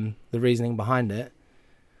for and the reasoning behind it,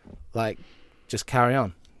 like, just carry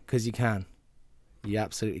on, because you can. You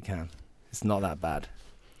absolutely can. It's not that bad.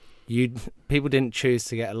 People didn't choose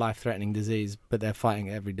to get a life-threatening disease, but they're fighting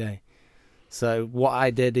it every day. So what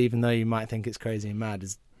I did, even though you might think it's crazy and mad,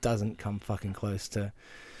 doesn't come fucking close to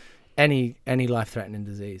any life-threatening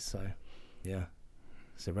disease. So, yeah.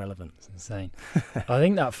 It's irrelevant. It's insane. I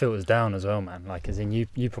think that filters down as well, man. Like, as in,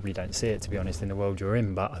 you probably don't see it, to be honest, in the world you're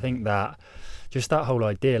in. But I think that just that whole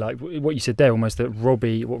idea, like what you said there, almost that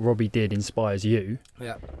what Robbie did inspires you.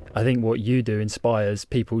 Yeah. I think what you do inspires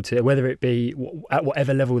people to, whether it be at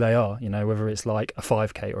whatever level they are, you know, whether it's like a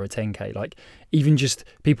 5K or a 10K, like even just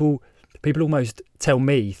people almost tell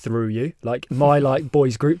me through you, like my like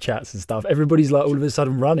boys group chats and stuff, everybody's like all of a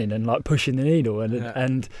sudden running and like pushing the needle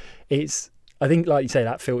and it's, I think, like you say,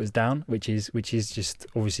 that filters down, which is just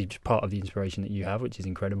obviously just part of the inspiration that you have, which is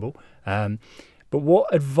incredible. But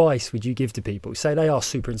what advice would you give to people? Say they are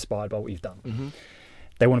super inspired by what you've done. Mm-hmm.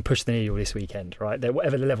 They want to push the needle this weekend, right?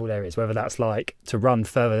 Whatever the level there is, whether that's like to run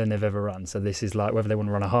further than they've ever run. So this is like whether they want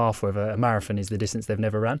to run a half, whether a marathon is the distance they've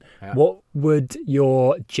never run. Yeah. What would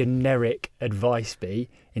your generic advice be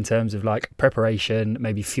in terms of like preparation,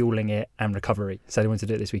 maybe fueling it and recovery? So they want to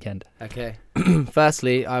do it this weekend. Okay.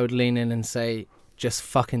 Firstly, I would lean in and say, just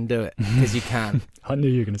fucking do it, because you can. I knew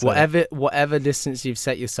you were going to say that. Whatever distance you've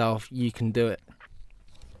set yourself, you can do it.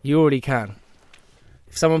 You already can.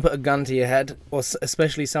 If someone put a gun to your head, or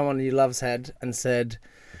especially someone you love's head, and said,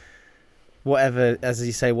 whatever, as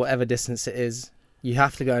you say, whatever distance it is, you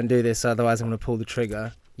have to go and do this, otherwise I'm going to pull the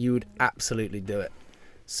trigger, you would absolutely do it.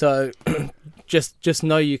 So just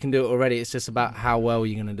know you can do it already. It's just about how well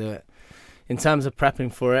you're going to do it. In terms of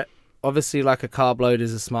prepping for it, obviously like a carb load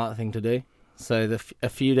is a smart thing to do. So a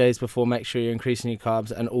few days before, make sure you're increasing your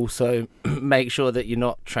carbs, and also make sure that you're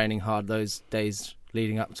not training hard those days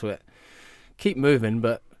leading up to it. Keep moving,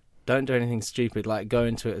 but don't do anything stupid. Like, go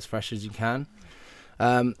into it as fresh as you can.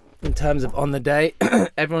 In terms of on the day,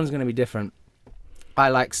 everyone's going to be different. I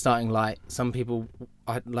like starting light. Some people,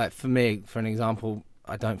 like for me, for an example,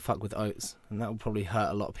 I don't fuck with oats, and that will probably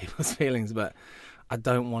hurt a lot of people's feelings, but I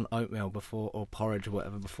don't want oatmeal before, or porridge or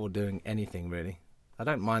whatever, before doing anything really. I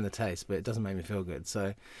don't mind the taste, but it doesn't make me feel good.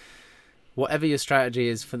 So whatever your strategy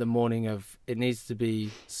is for the morning, it needs to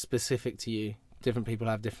be specific to you. Different people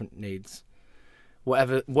have different needs.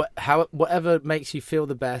 Whatever makes you feel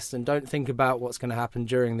the best, and don't think about what's going to happen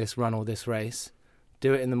during this run or this race.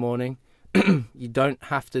 Do it in the morning. You don't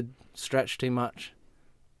have to stretch too much.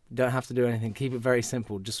 You don't have to do anything. Keep it very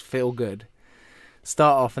simple. Just feel good.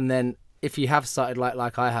 Start off, and then if you have started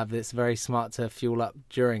like I have, it's very smart to fuel up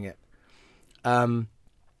during it.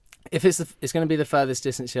 If it's going to be the furthest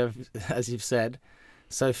distance you have, as you've said,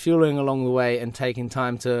 so fueling along the way and taking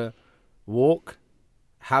time to walk,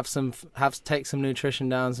 take some nutrition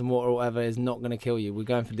down, some water or whatever, is not going to kill you. We're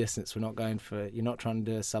going for distance. You're not trying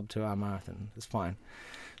to do a sub 2 hour marathon. It's fine.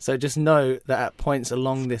 So just know that at points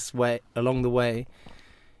along the way,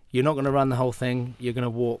 you're not going to run the whole thing. You're going to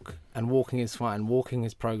walk, and walking is fine. Walking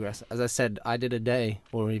is progress. As I said, I did a day,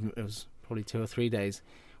 or even it was probably 2 or 3 days.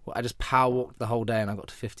 Well, I just power walked the whole day, and I got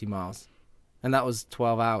to 50 miles, and that was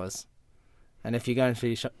 12 hours. And if you're going for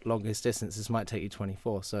your longest distance, this might take you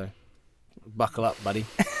 24. So buckle up, buddy.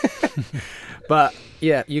 But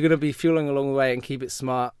yeah, you're going to be fueling along the way, and keep it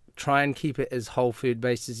smart. Try and keep it as whole food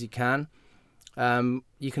based as you can.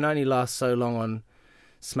 You can only last so long on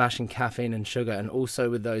smashing caffeine and sugar, and also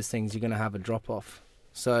with those things you're going to have a drop off.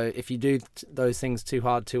 So if you do those things too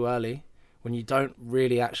hard too early, when you don't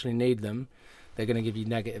really actually need them, they're going to give you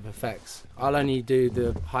negative effects. I'll only do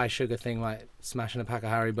the high sugar thing, like smashing a pack of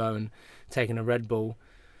Haribo and taking a Red Bull,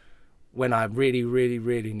 when I really, really,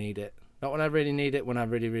 really need it. Not when I really need it, when I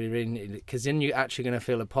really, really, really need it. Because then you're actually going to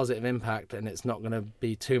feel a positive impact, and it's not going to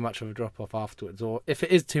be too much of a drop-off afterwards. Or if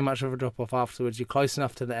it is too much of a drop-off afterwards, you're close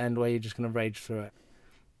enough to the end where you're just going to rage through it.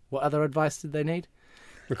 What other advice did they need?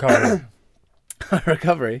 Recovery.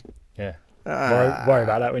 Recovery? Yeah. Worry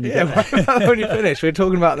about that when you get there. Worry about that when you finish. We're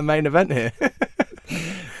talking about the main event here.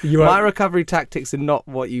 My recovery tactics are not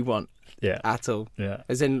what you want. Yeah. At all. Yeah.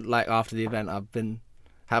 As in, like, after the event, I've been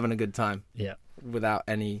having a good time. Yeah. Without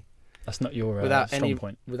any... That's not your strong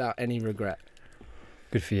point. Without any regret.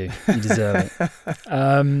 Good for you. You deserve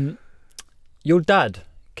it. Your dad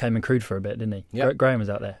came and crewed for a bit, didn't he? Yep. Graham was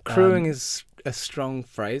out there. Crewing is a strong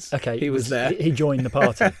phrase. Okay. He was there. He joined the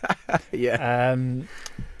party. Yeah.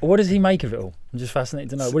 What does he make of it all? I'm just fascinated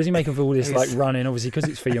to know. What does he make of all this, like, running? Obviously, because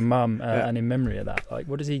it's for your mum and in memory of that. Like,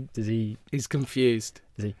 what does he? He's confused.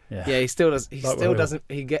 Is he? Yeah. Yeah. He still does. He still doesn't.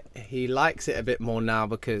 He likes it a bit more now,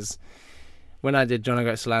 because when I did John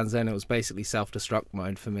O'Groats to Land's End, it was basically self-destruct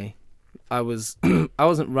mode for me. I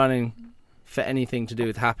wasn't running for anything to do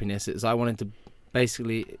with happiness. I wanted to,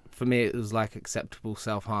 basically, for me, it was like acceptable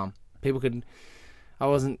self-harm. I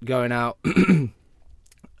wasn't going out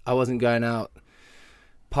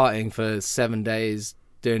partying for 7 days,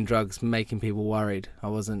 doing drugs, making people worried. I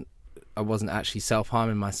wasn't actually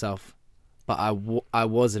self-harming myself. but I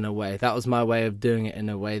was in a way. That was my way of doing it in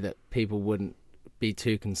a way that people wouldn't be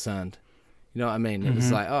too concerned. You know what I mean? It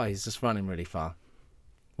was like, oh, he's just running really far.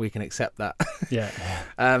 We can accept that. Yeah.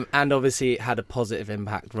 And obviously it had a positive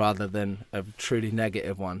impact rather than a truly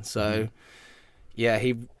negative one. So, yeah,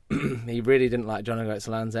 he really didn't like John O'Groats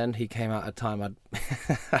Land's End. He came out at a time I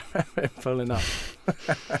remember him pulling up.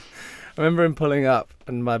 I remember him pulling up,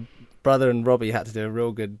 and my brother and Robbie had to do a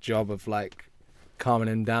real good job of like calming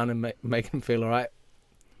him down and making him feel all right.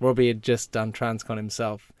 Robbie had just done Transcon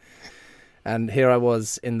himself. And here I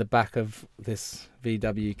was in the back of this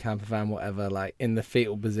VW camper van, whatever, like in the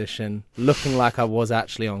fetal position, looking like I was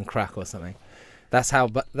actually on crack or something. That's how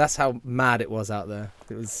mad it was out there.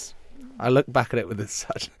 It was. I look back at it with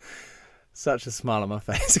such a smile on my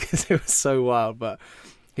face because it was so wild. But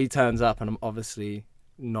he turns up and I'm obviously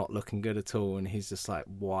not looking good at all, and he's just like,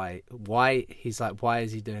 why? He's like, why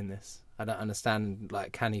is he doing this? I don't understand.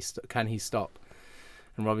 Like, can he stop?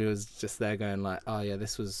 And Robbie was just there going like, oh yeah,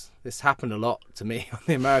 this happened a lot to me on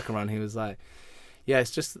the American run. He was like, yeah,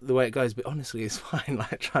 it's just the way it goes, but honestly it's fine,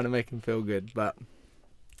 like trying to make him feel good. But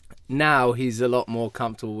now he's a lot more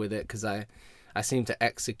comfortable with it because I seem to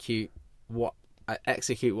execute what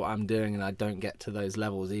I'm doing, and I don't get to those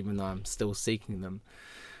levels even though I'm still seeking them.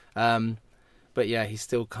 But yeah, he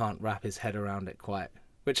still can't wrap his head around it quite.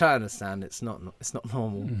 Which I understand, it's not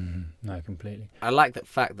normal. No, completely. I like the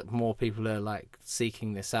fact that more people are like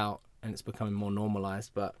seeking this out and it's becoming more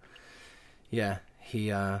normalised. But yeah, he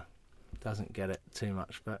doesn't get it too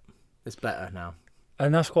much, but it's better now.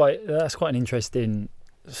 And that's quite an interesting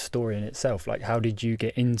story in itself. Like, how did you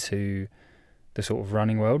get into the sort of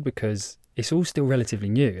running world? Because it's all still relatively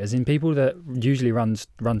new. As in, people that usually run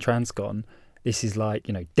Transcon, this is like,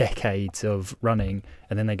 you know, decades of running,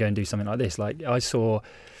 and then they go and do something like this. Like, I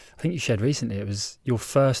think you shared recently, it was your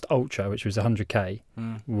first ultra, which was 100k,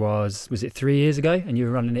 was it 3 years ago? And you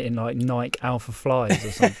were running it in like Nike Alpha Flies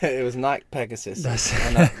or something. It was Nike Pegasus.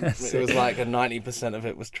 It was like a 90% of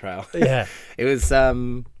it was trail. Yeah. It was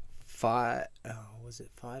was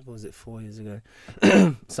it 5 or was it 4 years ago?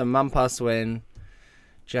 So Mum passed away in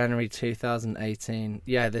January 2018.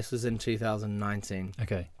 Yeah, this was in 2019.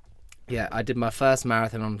 Okay. Yeah, I did my first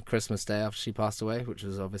marathon on Christmas Day after she passed away, which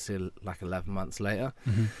was obviously like 11 months later.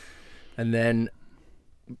 Mm-hmm. And then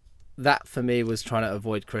that for me was trying to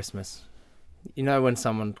avoid Christmas. You know, when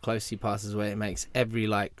someone close to you passes away, it makes every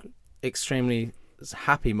like extremely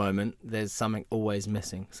happy moment, there's something always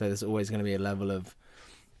missing. So there's always going to be a level of,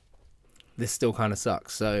 this still kind of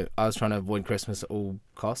sucks. So I was trying to avoid Christmas at all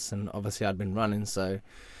costs, and obviously I'd been running, so I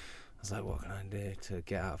was like, what can I do to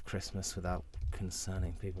get out of Christmas without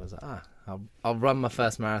concerning people? I was like, I'll run my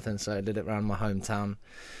first marathon. So I did it around my hometown,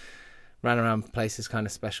 ran around places kind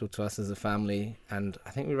of special to us as a family, and I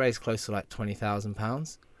think we raised close to like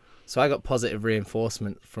 £20,000. So I got positive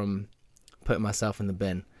reinforcement from putting myself in the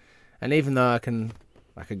bin. And even though I could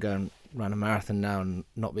go and run a marathon now and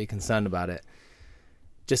not be concerned about it,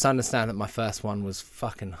 just understand that my first one was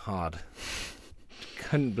fucking hard.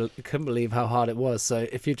 Couldn't believe how hard it was. So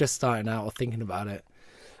if you're just starting out or thinking about it,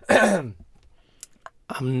 I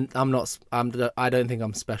don't think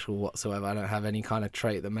I'm special whatsoever. I don't have any kind of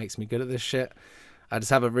trait that makes me good at this shit. I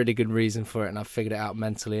just have a really good reason for it, and I've figured it out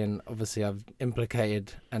mentally, and obviously I've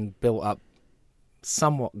implicated and built up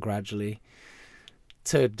somewhat gradually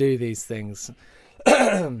to do these things.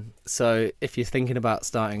 So if you're thinking about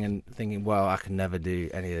starting and thinking, well, I can never do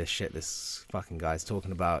any of this shit this fucking guy's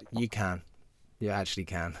talking about, you can. You actually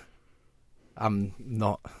can. I'm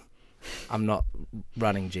not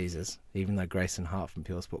running Jesus, even though Grayson Hart from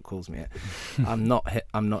Pure Sport calls me it. I'm not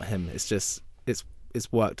him. It's just it's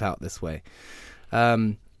worked out this way.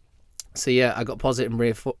 So yeah, I got positive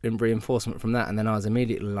reinforcement from that, and then I was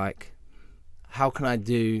immediately like, how can I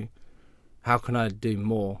do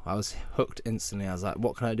more? I was hooked instantly. I was like,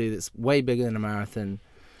 what can I do that's way bigger than a marathon?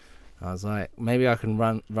 I was like, maybe I can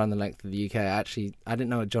run the length of the UK. I didn't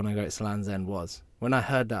know what John O'Groats Land's End was. When I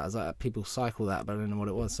heard that, I was like, people cycle that, but I didn't know what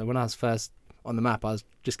it was. So when I was first on the map, I was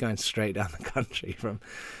just going straight down the country from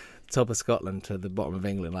the top of Scotland to the bottom of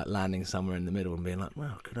England, like landing somewhere in the middle and being like,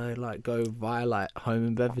 well, could I like go via like home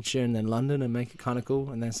in Bedfordshire and then London and make it kind of cool?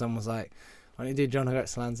 And then someone was like, why don't you do John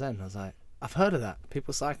O'Groats Land's End? I was like, I've heard of that.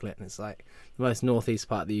 People cycle it, and it's like the most northeast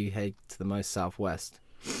part of the UK to the most southwest.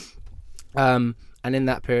 And in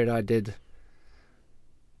that period, I did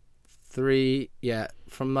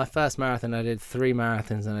from my first marathon, I did 3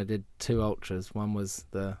 marathons and I did 2 ultras. One was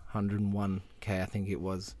the 101k, I think it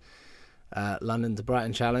was, London to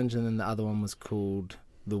Brighton Challenge, and then the other one was called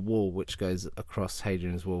The Wall, which goes across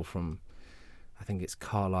Hadrian's Wall from, I think it's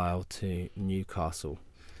Carlisle to Newcastle,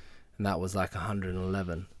 and that was like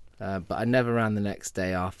 111. But I never ran the next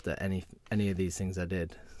day after any of these things I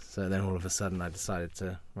did. So then all of a sudden I decided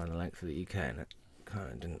to run the length of the UK, and it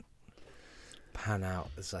kind of didn't pan out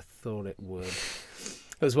as I thought it would.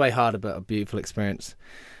 It was way harder, but a beautiful experience.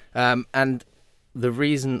 And the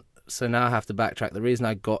reason, so now I have to backtrack, the reason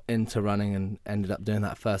I got into running and ended up doing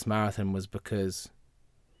that first marathon was because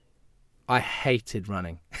I hated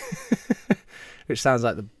running. Which sounds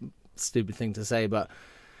like the stupid thing to say, but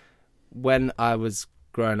when I was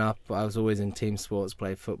growing up, I was always in team sports,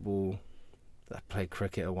 played football, I played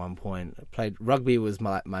cricket at one point, rugby was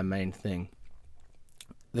my main thing.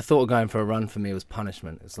 The thought of going for a run for me was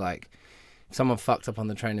punishment. It's like if someone fucked up on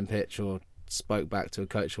the training pitch or spoke back to a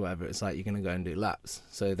coach or whatever, it's like you're going to go and do laps.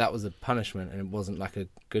 So that was a punishment, and it wasn't like a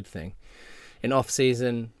good thing. In off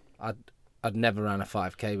season, I'd never ran a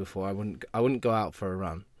 5k before. I wouldn't go out for a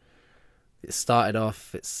run. It started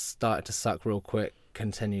to suck real quick,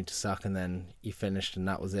 continued to suck, and then you finished, and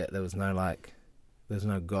that was it. There was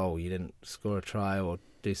no goal. You didn't score a try or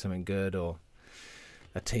do something good, or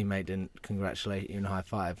a teammate didn't congratulate you and high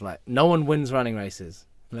five. Like, no one wins running races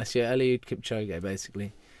unless you're Eliud Kipchoge,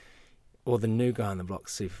 basically, or the new guy on the block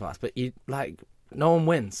super fast. But no one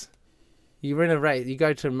wins. You're in a race. You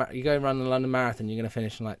go run the London Marathon. You're going to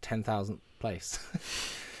finish in like 10,000th place.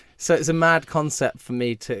 So it's a mad concept for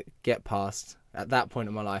me to get past at that point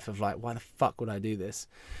in my life of like, why the fuck would I do this?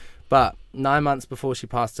 But 9 months before she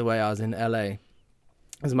passed away, I was in LA. It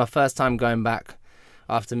was my first time going back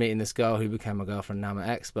after meeting this girl who became my girlfriend, now my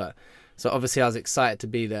ex. But so obviously I was excited to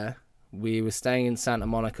be there. We were staying in Santa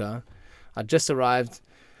Monica. I'd just arrived.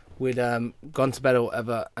 We'd gone to bed or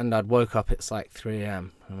whatever, and I'd woke up. It's like 3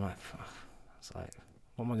 a.m. I'm like, fuck. It's like,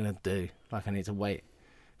 what am I going to do? Like, I need to wait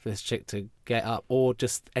for this chick to get up or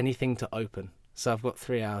just anything to open. So I've got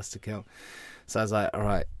 3 hours to kill. So I was like, all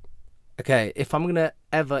right, okay, if I'm going to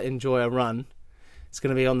ever enjoy a run, it's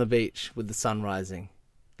going to be on the beach with the sun rising.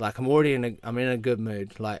 Like, I'm in a good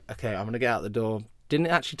mood. Like, okay, I'm going to get out the door. Didn't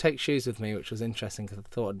actually take shoes with me, which was interesting because I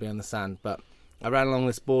thought I'd be on the sand. But I ran along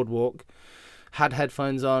this boardwalk, had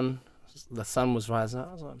headphones on, the sun was rising.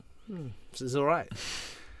 I was like, this is all right.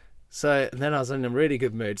 So then I was in a really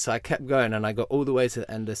good mood. So I kept going, and I got all the way to the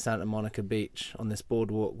end of Santa Monica Beach on this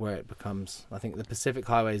boardwalk where it becomes, I think the Pacific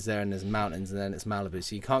Highway is there and there's mountains, and then it's Malibu.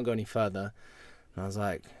 So you can't go any further. And I was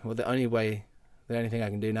like, well, the only thing I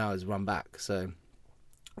can do now is run back. So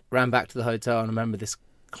ran back to the hotel, and I remember this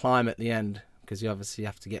climb at the end, because you obviously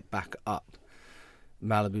have to get back up.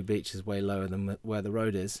 Malibu Beach is way lower than where the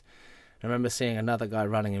road is. I remember seeing another guy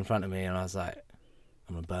running in front of me, and I was like,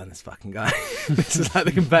 I'm going to burn this fucking guy. This is like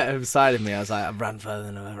the competitive side of me. I was like, I've run further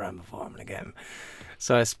than I've ever ran before. I'm going to get him.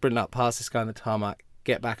 So I sprint up past this guy on the tarmac,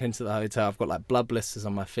 get back into the hotel. I've got like blood blisters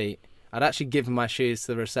on my feet. I'd actually given my shoes to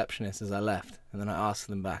the receptionist as I left, and then I asked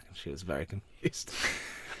them back, and she was very confused.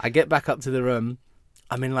 I get back up to the room.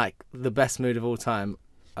 I'm in like the best mood of all time.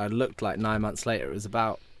 I looked like 9 months later. It was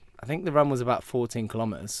I think the run was about 14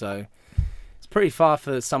 kilometers. So it's pretty far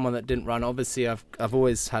for someone that didn't run. Obviously, I've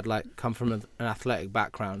always had come from an athletic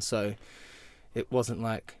background, so it wasn't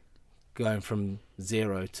like going from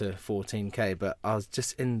 0 to 14k. But I was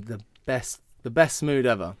just in the best mood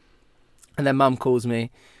ever. And then Mum calls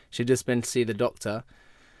me. She'd just been to see the doctor,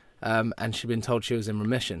 and she'd been told she was in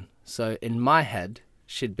remission. So in my head,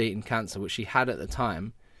 she'd beaten cancer, which she had at the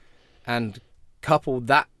time, and coupled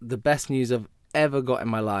that, the best news I've ever got in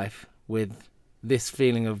my life, with this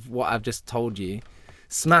feeling of what I've just told you,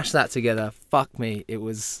 smash that together, fuck me, it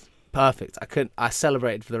was perfect. I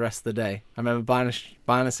celebrated for the rest of the day. I remember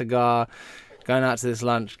buying a cigar, going out to this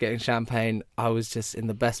lunch, getting champagne. I was just in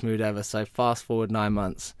the best mood ever. So fast forward 9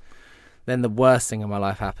 months, then the worst thing in my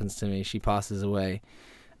life happens to me. She passes away,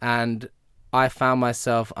 and I found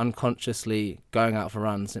myself unconsciously going out for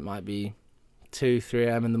runs. It might be 2, 3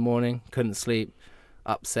 a.m. in the morning, couldn't sleep,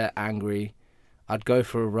 upset, angry. I'd go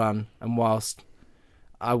for a run, and whilst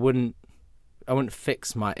I wouldn't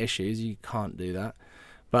fix my issues, you can't do that,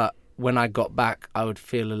 but when I got back, I would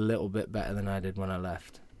feel a little bit better than I did when I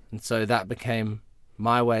left. And so that became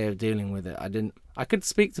my way of dealing with it. I could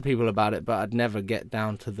speak to people about it, but I'd never get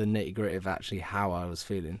down to the nitty-gritty of actually how I was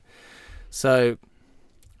feeling. So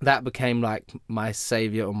that became like my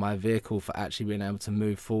savior or my vehicle for actually being able to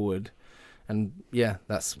move forward. And yeah,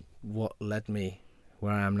 that's what led me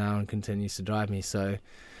where I am now and continues to drive me. So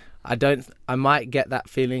I might get that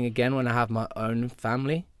feeling again when I have my own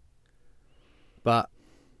family. But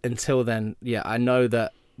until then, yeah, I know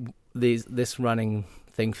that this running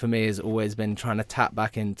thing for me has always been trying to tap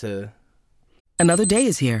back into. Another day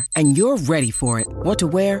is here, and you're ready for it. What to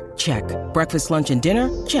wear? Check. Breakfast, lunch, and dinner?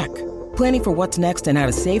 Check. Planning for what's next and how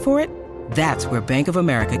to save for it? That's where Bank of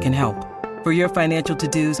America can help. For your financial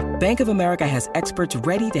to-dos, Bank of America has experts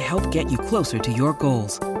ready to help get you closer to your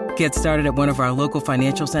goals. Get started at one of our local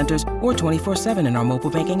financial centers or 24/7 in our mobile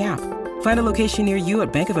banking app. Find a location near you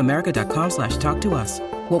at bankofamerica.com/talktous.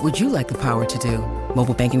 What would you like the power to do?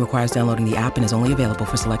 Mobile banking requires downloading the app and is only available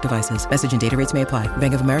for select devices. Message and data rates may apply.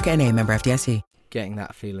 Bank of America N.A., member FDIC. Getting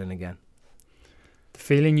that feeling again. The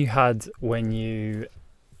feeling you had when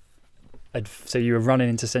so you were running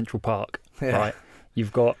into Central Park, right?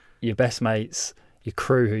 You've got your best mates, your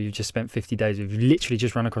crew who you've just spent 50 days with. You've literally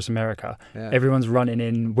just run across America. Yeah. Everyone's running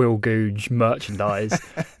in Goodge merchandise.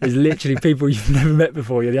 There's literally people you've never met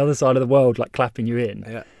before. You're the other side of the world, like clapping you in.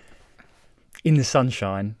 Yeah. In the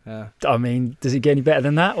sunshine. Yeah. I mean, does it get any better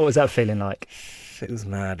than that? What was that feeling like? It was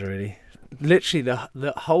mad, really. Literally,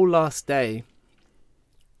 the whole last day,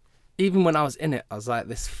 even when I was in it, I was like,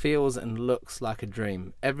 this feels and looks like a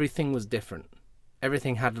dream. Everything was different.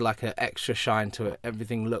 Everything had like an extra shine to it.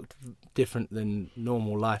 Everything looked different than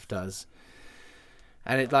normal life does.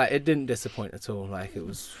 And it didn't disappoint at all. Like it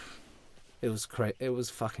was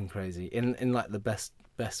fucking crazy in like the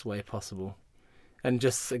best way possible. And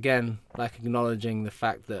just again, like acknowledging the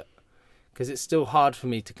fact that, because it's still hard for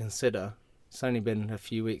me to consider. It's only been a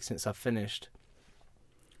few weeks since I've finished.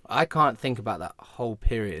 I can't think about that whole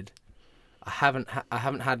period. I haven't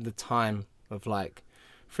had the time of like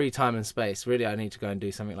free time and space. Really, I need to go and do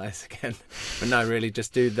something like this again. But no, really,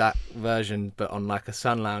 just do that version, but on like a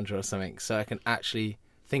sun lounger or something, so I can actually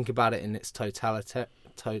think about it in its totality.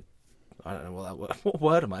 I don't know what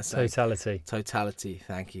word am I saying? Totality.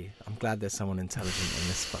 Thank you. I'm glad there's someone intelligent in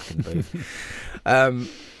this fucking booth.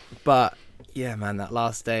 But yeah, man, that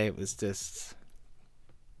last day it was just,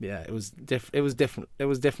 yeah, it was different. It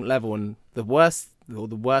was different level, and the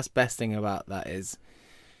best thing about that is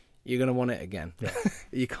you're gonna want it again. Yeah.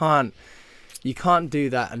 You can't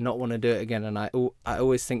do that and not want to do it again. And I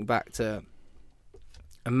always think back to,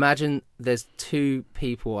 imagine there's two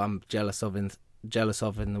people I'm jealous of in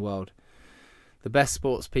the world. The best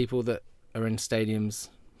sports people that are in stadiums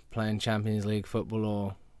playing Champions League football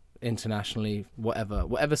or internationally,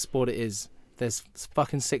 whatever sport it is, there's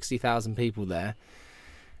fucking 60,000 people there.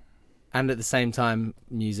 And at the same time,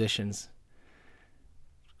 musicians.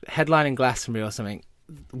 Headlining Glastonbury or something,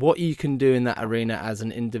 what you can do in that arena as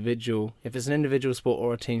an individual, if it's an individual sport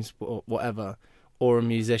or a team sport, whatever, or a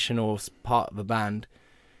musician or part of a band,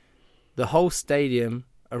 the whole stadium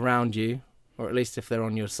around you, or at least if they're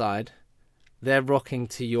on your side, they're rocking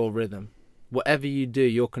to your rhythm. Whatever you do,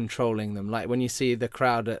 you're controlling them. Like when you see the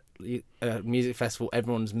crowd at a music festival,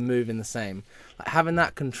 everyone's moving the same. Like having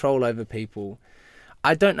that control over people,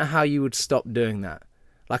 I don't know how you would stop doing that.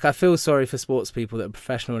 Like I feel sorry for sports people that are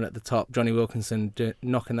professional and at the top. Johnny Wilkinson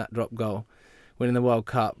knocking that drop goal, winning the World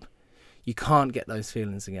Cup. You can't get those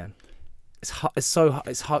feelings again. It's so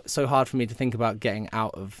hard for me to think about getting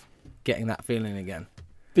that feeling again.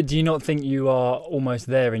 But do you not think you are almost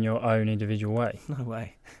there in your own individual way? No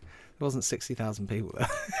way. There wasn't 60,000 people there.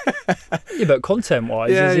 Yeah, but content-wise,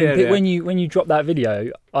 when you drop that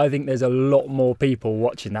video, I think there's a lot more people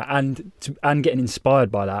watching that and getting inspired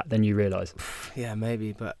by that than you realise. Yeah,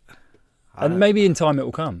 maybe, but... And maybe in time it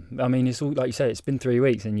will come. I mean, it's all, like you say, it's been 3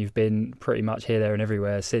 weeks and you've been pretty much here, there and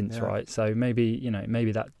everywhere since, right? So maybe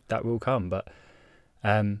that will come. But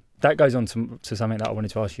that goes on to something that I wanted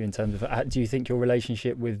to ask you in terms of, do you think your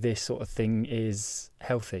relationship with this sort of thing is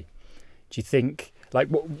healthy? Do you think... Like,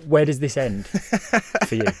 where does this end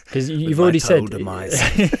for you? Because you've already said,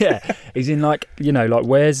 yeah, is in like, like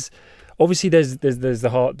where's, obviously there's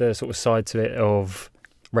the sort of side to it of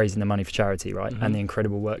raising the money for charity, right? Mm-hmm. And the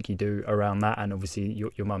incredible work you do around that, and obviously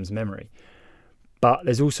your mum's memory. But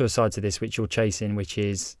there's also a side to this which you're chasing, which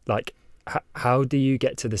is like, how do you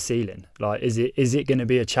get to the ceiling? Like, is it going to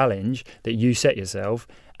be a challenge that you set yourself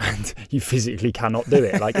and you physically cannot do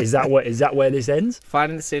it? Like, is that where this ends?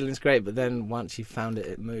 Finding the ceiling's great, but then once you've found it,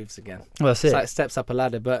 it moves again. Well, that's it. It's like steps up a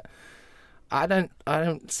ladder. But I don't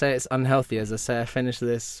say it's unhealthy. As I say, I finished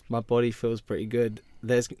this, my body feels pretty good.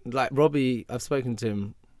 There's like Robbie, I've spoken to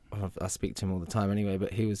him. I speak to him all the time anyway.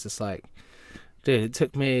 But he was just like, dude, it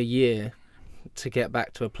took me a year to get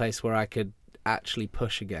back to a place where I could actually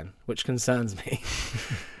push again, which concerns me.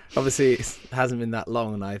 Obviously it hasn't been that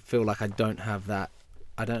long and I feel like I don't have that.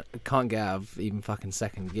 I can't get out of even fucking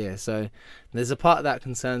second gear, so there's a part of that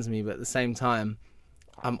concerns me, but at the same time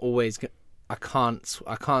I can't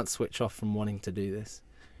switch off from wanting to do this.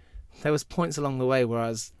 There was points along the way where I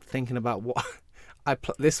was thinking about what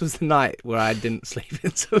this was the night where I didn't sleep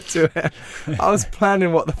until 2 a.m. I was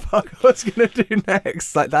planning what the fuck I was gonna do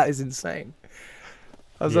next. Like, that is insane.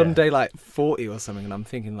 I was on day like 40 or something, and I'm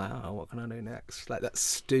thinking like, oh, what can I do next? Like, that's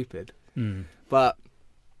stupid. But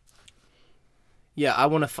Yeah,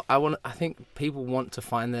 I think people want to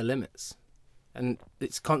find their limits, and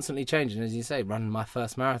it's constantly changing. As you say, running my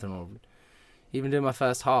first marathon or even doing my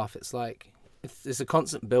first half, it's like it's a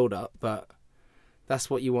constant build up, but that's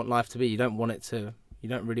what you want life to be. You don't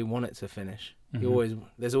really want it to finish. Mm-hmm.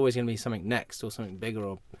 There's always going to be something next or something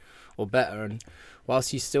bigger or better. And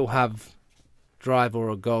whilst you still have drive or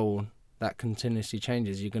a goal that continuously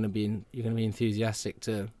changes, you're going to be enthusiastic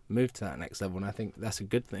to move to that next level. And I think that's a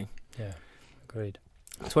good thing. Yeah, agreed.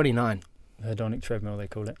 29. The hedonic treadmill, they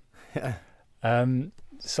call it. Yeah.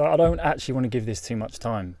 So I don't actually want to give this too much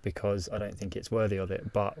time because I don't think it's worthy of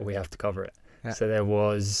it, but we have to cover it. Yeah. So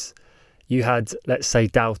you had, let's say,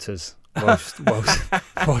 doubters whilst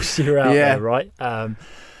you were out there, right?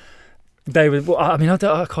 They were. I mean,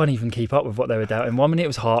 I can't even keep up with what they were doubting. 1 minute it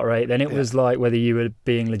was heart rate, then it was like whether you were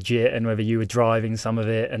being legit and whether you were driving some of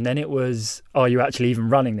it, and then it was, are you actually even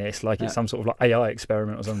running this? Like it's some sort of like AI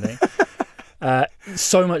experiment or something.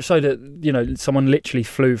 So much so that someone literally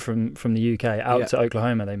flew from the UK out to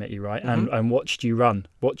Oklahoma. They met you, right? Mm-hmm. And watched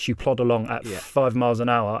you plod along at 5 miles an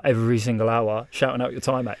hour every single hour, shouting out your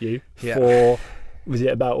time at you for. Was it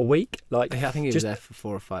about a week? Like, I think he was there for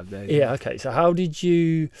 4 or 5 days. Yeah, okay. So how did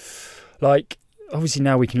you, obviously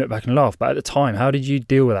now we can look back and laugh, but at the time, how did you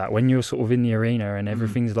deal with that when you're sort of in the arena and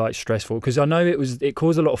everything's like stressful? Because I know it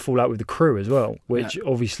caused a lot of fallout with the crew as well, which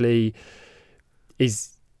obviously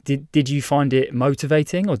is, did you find it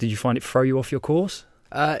motivating or did you find it throw you off your course?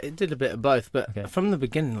 It did a bit of both, but from the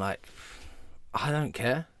beginning, I don't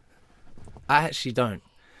care. I actually don't.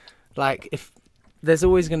 If there's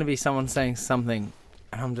always going to be someone saying something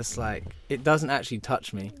and I'm just like, it doesn't actually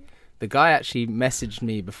touch me. The guy actually messaged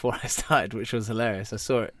me before I started, which was hilarious. I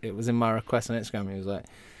saw it. It was in my request on Instagram. He was like,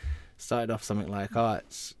 started off something like, oh,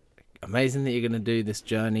 it's amazing that you're going to do this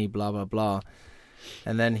journey, blah, blah, blah.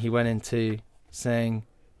 And then he went into saying,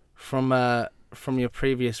 from your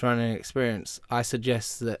previous running experience, I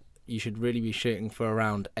suggest that you should really be shooting for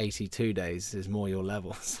around 82 days is more your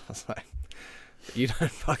levels. I was like, you don't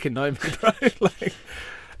fucking know me, bro.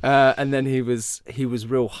 And then he was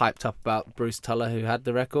real hyped up about Bruce Tuller, who had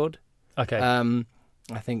the record. Okay.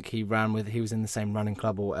 I think he was in the same running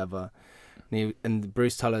club or whatever. And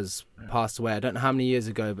Bruce Tuller's passed away. I don't know how many years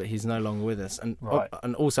ago, but he's no longer with us. And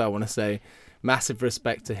and also I want to say massive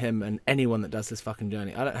respect to him and anyone that does this fucking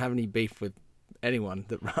journey. I don't have any beef with anyone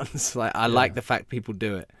that runs. I like the fact people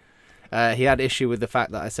do it. He had issue with the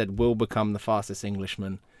fact that I said will become the fastest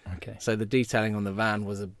Englishman. Okay. So the detailing on the van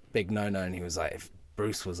was a big no-no, and he was like, if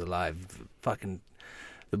Bruce was alive, the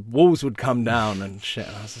walls would come down and shit.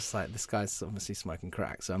 And I was just like, this guy's obviously smoking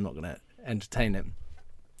crack, so I'm not going to entertain him.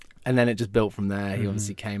 And then it just built from there. He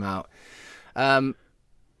obviously came out.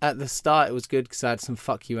 At the start, it was good because I had some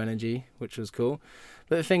fuck you energy, which was cool.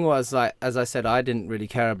 But the thing was, as I said, I didn't really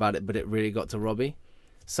care about it, but it really got to Robbie.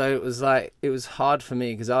 So it was hard for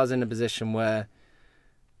me because I was in a position where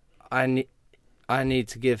I need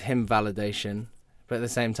to give him validation, but at the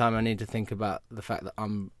same time, I need to think about the fact that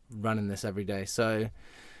I'm running this every day. So,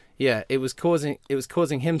 yeah, it was causing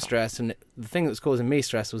him stress, and the thing that was causing me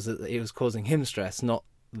stress was that it was causing him stress, not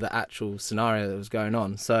the actual scenario that was going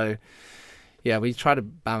on. So, yeah, we tried to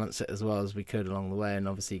balance it as well as we could along the way, and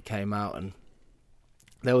obviously he came out, and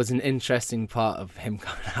there was an interesting part of him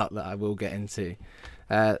coming out that I will get into.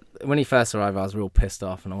 When he first arrived, I was real pissed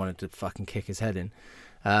off, and I wanted to fucking kick his head in.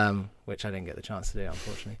 Which I didn't get the chance to do,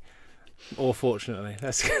 unfortunately, or fortunately.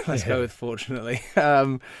 Let's go with fortunately.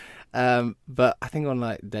 But I think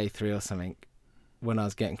on day 3 or something, when I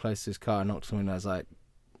was getting close to his car, I knocked on him and I was like,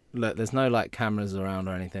 "Look, there's no cameras around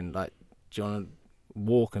or anything. Do you want to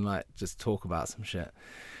walk and just talk about some shit?"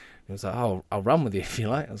 He was like, "Oh, I'll run with you if you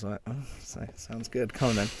like." I was like, "Oh, sounds good. Come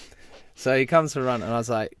on then." So he comes for a run, and I was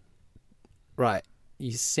like, "Right,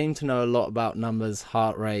 you seem to know a lot about numbers,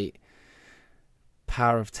 heart rate,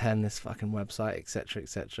 Power of 10, this fucking website, etc.,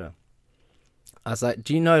 etc." I was like,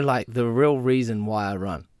 "Do you know the real reason why I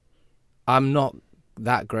run? I'm not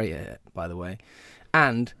that great at it, by the way.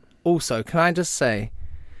 And also, can I just say,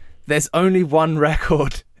 there's only one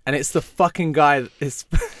record, and it's the fucking guy. It's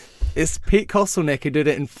Pete Kostelnik who did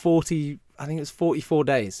it in 44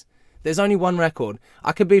 days. There's only one record.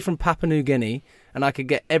 I could be from Papua New Guinea, and I could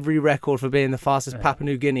get every record for being the fastest Papua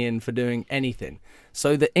New Guinean for doing anything.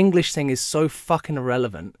 So the English thing is so fucking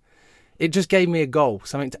irrelevant. It just gave me a goal,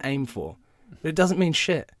 something to aim for. But it doesn't mean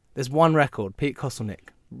shit. There's one record, Pete Kostelnik.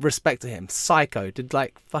 Respect to him. Psycho. Did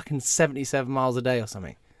fucking 77 miles a day or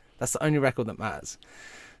something. That's the only record that matters."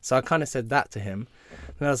 So I kind of said that to him.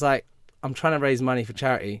 And I was like, "I'm trying to raise money for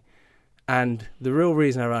charity. And the real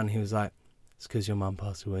reason I run," he was like, "It's because your mum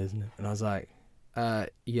passed away, isn't it?" And I was like,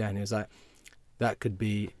 "Yeah." And he was like, "That could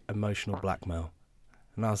be emotional blackmail."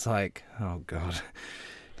 And I was like, oh God,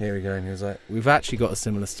 here we go. And he was like, we've actually got a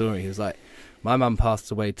similar story. He was like, my mum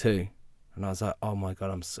passed away too. And I was like, oh my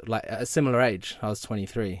God, like at a similar age. I was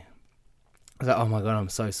 23. I was like, oh my God, I'm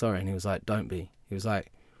so sorry. And he was like, don't be. He was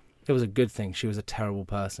like, it was a good thing. She was a terrible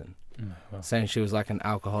person. Well. Saying she was like an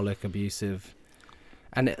alcoholic, abusive.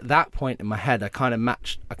 And at that point in my head, I kind of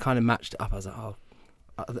matched it up. I was like, oh,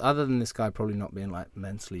 other than this guy probably not being like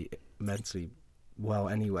mentally well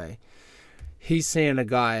anyway, he's seeing a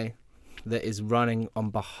guy that is running on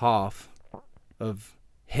behalf of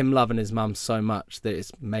him loving his mum so much that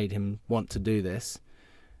it's made him want to do this.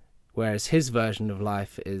 Whereas his version of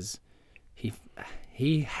life is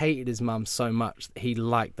he hated his mum so much that he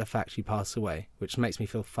liked the fact she passed away, which makes me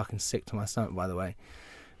feel fucking sick to my stomach, by the way.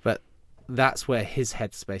 But that's where his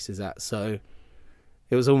headspace is at. So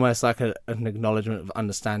it was almost like an acknowledgement of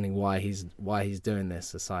understanding why he's doing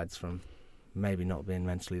this, aside from maybe not being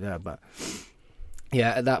mentally there. But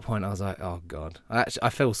yeah, at that point I was like, oh God, I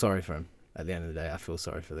feel sorry for him. At the end of the day, I feel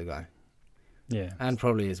sorry for the guy. Yeah. And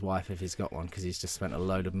probably his wife if he's got one, because he's just spent a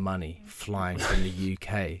load of money flying from the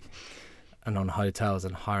UK and on hotels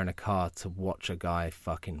and hiring a car to watch a guy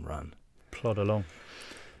fucking run. Plod along.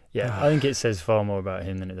 Yeah, I think it says far more about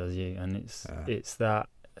him than it does you. And it's that,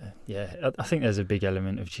 I think there's a big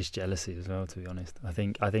element of just jealousy as well, to be honest. I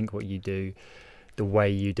think what you do, the way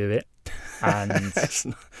you do it, and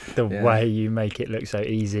the way you make it look so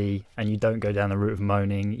easy, and you don't go down the route of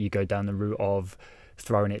moaning, you go down the route of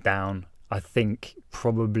throwing it down. I think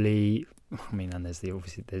probably, I mean, and there's the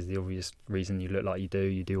obvious reason you look like you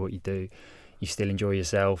do what you do. You still enjoy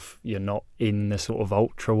yourself. You're not in the sort of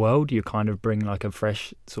ultra world. You kind of bring like a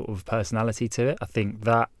fresh sort of personality to it. I think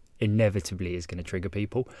that inevitably is going to trigger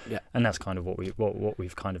people. Yeah. And that's kind of what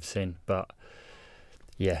we've kind of seen. But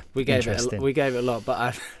yeah, we gave it a lot,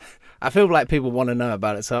 but I feel like people want to know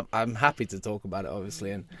about it, so I'm happy to talk about it,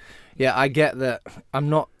 obviously. And yeah, I get that I'm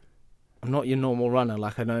not your normal runner.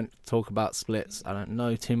 Like, I don't talk about splits. I don't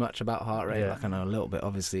know too much about heart rate. Like, I know a little bit,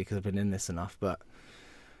 obviously, because I've been in this enough, but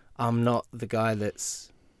I'm not the guy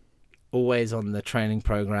that's always on the training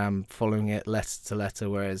program, following it letter to letter,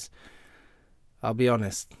 whereas I'll be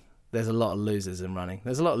honest, there's a lot of losers in running.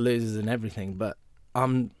 There's a lot of losers in everything, but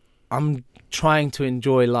I'm trying to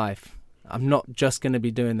enjoy life. I'm not just going to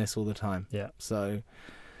be doing this all the time. Yeah. So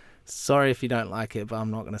sorry if you don't like it, but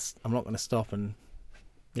I'm not going to stop and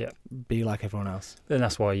be like everyone else. And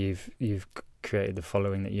that's why you've created the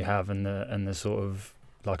following that you have, and the sort of,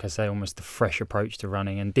 like I say, almost the fresh approach to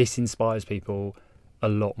running. And this inspires people a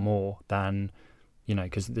lot more than, you know,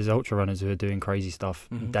 because there's ultra runners who are doing crazy stuff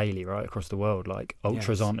daily, right, across the world. Like,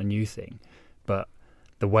 ultras aren't a new thing, but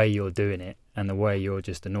the way you're doing it, and the way you're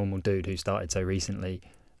just a normal dude who started so recently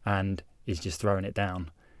and is just throwing it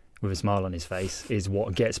down with a smile on his face, is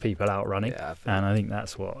what gets people out running. And I think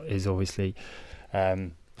that's what is obviously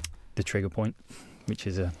the trigger point, which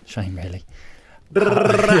is a shame, really.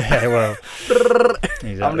 Yeah, well,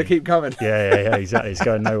 exactly. I'm gonna keep coming. Yeah, exactly. It's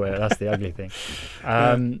going nowhere. That's the ugly thing.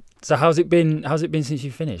 So how's it been since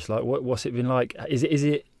you finished? Like, what's it been like? Is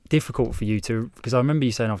it difficult for you to, because I remember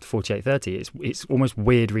you saying after 48:30 it's almost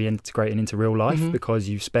weird reintegrating into real life, because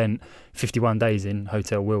you've spent 51 days in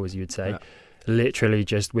Hotel Will, as you would say, literally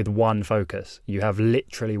just with one focus. You have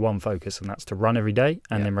literally one focus, and that's to run every day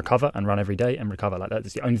and then recover, and run every day and recover. Like,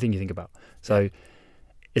 that's the only thing you think about. So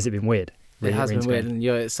has it been weird? It has been weird, and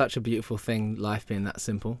it's such a beautiful thing, life being that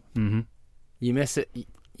simple. You miss it.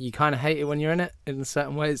 You kind of hate it when you're in it in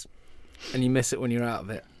certain ways, and you miss it when you're out of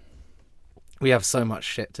it. We have so much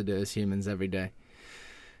shit to do as humans every day,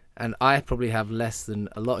 and I probably have less than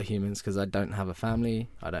a lot of humans because I don't have a family,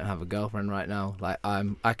 I don't have a girlfriend right now. Like,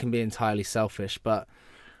 I can be entirely selfish, but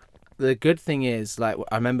the good thing is, like,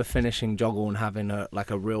 I remember finishing Joggle and having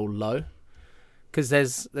a real low, because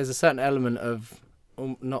there's a certain element of,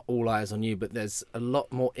 not all eyes on you, but there's a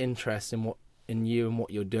lot more interest in you and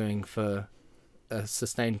what you're doing for a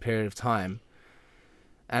sustained period of time.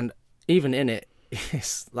 And even in it,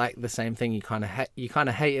 it's like the same thing. You kind of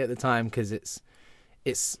hate it at the time because it's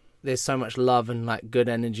there's so much love and like good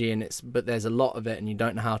energy, and but there's a lot of it, and you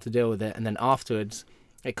don't know how to deal with it. And then afterwards,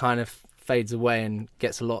 it kind of fades away and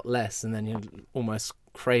gets a lot less, and then you're almost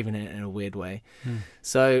craving it in a weird way.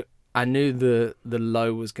 So I knew the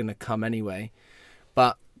low was going to come anyway.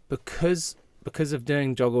 But because of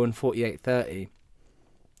doing Joggle and 48:30,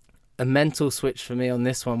 a mental switch for me on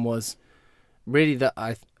this one was really that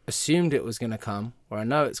I assumed it was going to come, or I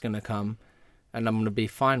know it's going to come, and I'm going to be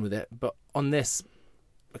fine with it. But on this,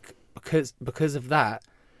 because of that,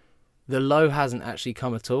 the low hasn't actually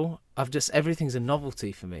come at all. Everything's a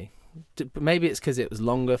novelty for me. Maybe it's because it was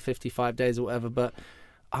longer, 55 days or whatever, but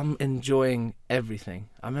I'm enjoying everything.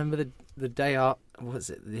 I remember the day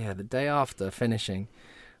the day after finishing,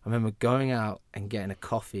 I remember going out and getting a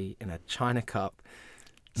coffee in a China cup,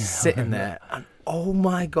 sitting there, and oh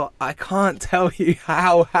my God, I can't tell you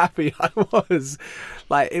how happy I was.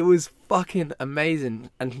 Like, it was fucking amazing.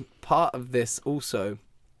 And part of this also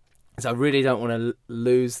is I really don't want to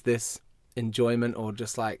lose this enjoyment or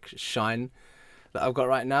just like shine that I've got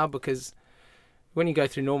right now, because when you go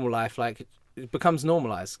through normal life, like, it becomes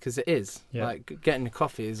normalized, because it is. Yeah. Like, getting a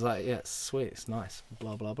coffee is like, yeah, it's sweet, it's nice,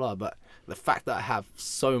 blah blah blah. But the fact that I have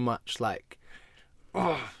so much, like,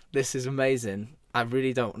 oh, this is amazing, I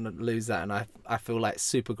really don't want to lose that. And I feel like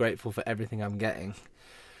super grateful for everything I'm getting.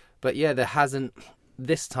 But yeah, there hasn't,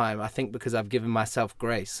 this time, I think because I've given myself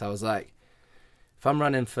grace, I was like, if I'm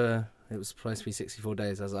running for, it was supposed to be 64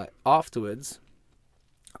 days, I was like, afterwards,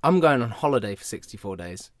 I'm going on holiday for 64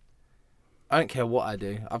 days. I don't care what I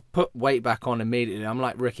do. I've put weight back on immediately. I'm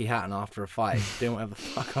like Ricky Hatton after a fight, doing whatever the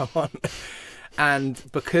fuck I want. And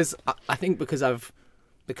because I think because I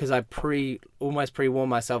almost pre-warned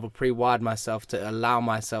myself or pre-wired myself to allow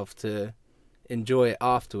myself to enjoy it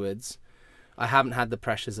afterwards, I haven't had the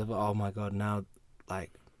pressures of, oh my God, now,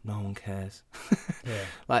 like, no one cares. Yeah.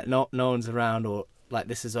 Like, no one's around, or like,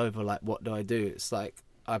 this is over, like, what do I do? It's like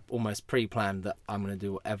I've almost pre-planned that I'm going to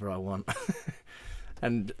do whatever I want.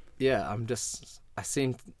 And yeah, I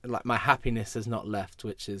seem like my happiness has not left,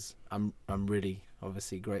 which is I'm really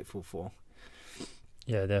obviously grateful for.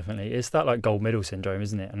 Yeah, definitely. It's that like gold medal syndrome,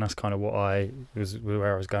 isn't it? And that's kind of where I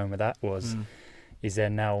was going with that was, is there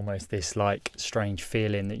now almost this like strange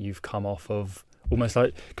feeling that you've come off of, almost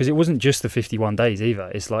like, because it wasn't just the 51 days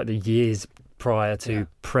either. It's like the years prior to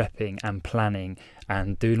prepping and planning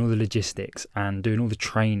and doing all the logistics and doing all the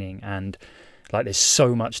training, and like, there's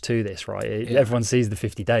so much to this, right? Everyone sees the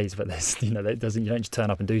 50 days, but there's, you don't just turn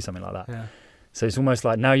up and do something like that. Yeah. So it's almost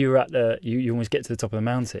like now you're at you almost get to the top of the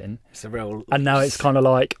mountain. It's a real, and now it's kind of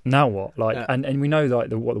like, now what? Like, and we know like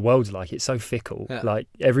what the world's like. It's so fickle. Yeah. Like,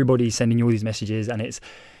 everybody's sending you all these messages, and it's,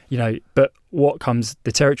 but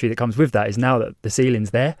the territory that comes with that is now that the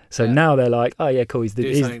ceiling's there. So now they're like, oh yeah, cool. He's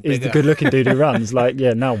the good looking dude who runs. Like,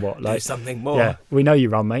 yeah, now what? Like, do something more. Yeah, we know you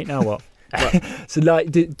run, mate. Now what? So like,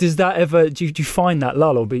 does that ever, do you find that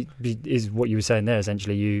lull, or is what you were saying there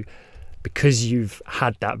essentially, because you've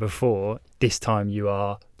had that before, this time you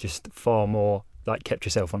are just far more like kept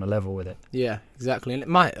yourself on a level with it? Yeah, exactly. And it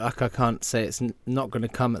might, like, I can't say it's not going to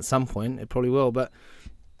come at some point, it probably will, but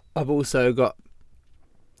I've also got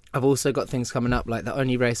things coming up. Like, the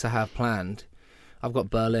only race I have planned, I've got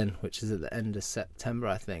Berlin, which is at the end of September,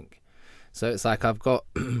 I think. So it's like I've got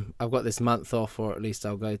this month off, or at least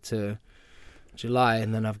I'll go to July,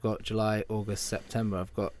 and then I've got July, August, September.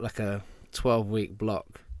 I've got like a 12-week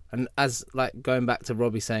block. And as, like, going back to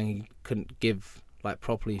Robbie saying he couldn't give like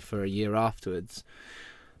properly for a year afterwards,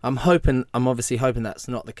 I'm obviously hoping that's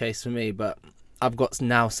not the case for me, but I've got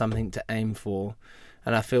now something to aim for,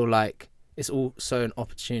 and I feel like it's also an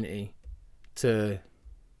opportunity to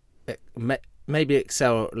maybe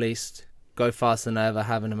excel, or at least go faster than I ever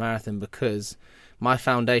have in a marathon, because my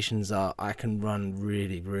foundations are, I can run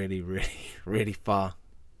really, really, really, really far.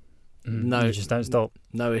 You just don't stop.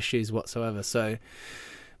 No issues whatsoever. So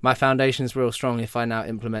my foundation's real strong. If I now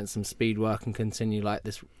implement some speed work and continue like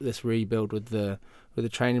this rebuild with the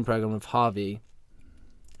training program of Harvey,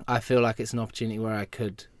 I feel like it's an opportunity where I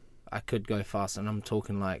could go fast, and I'm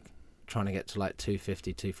talking like trying to get to like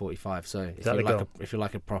 250, 245. So if you're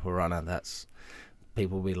like a proper runner, that's,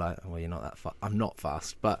 people will be like, well, you're not that fast. I'm not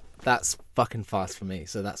fast, but that's fucking fast for me.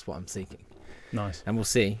 So that's what I'm seeking. Nice. And we'll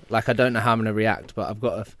see. Like, I don't know how I'm going to react, but I've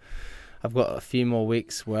got a few more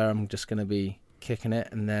weeks where I'm just going to be kicking it,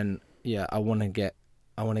 and then I want to get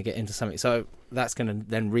into something. So that's going to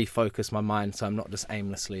then refocus my mind, so I'm not just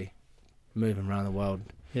aimlessly moving around the world.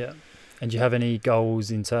 Yeah. And do you have any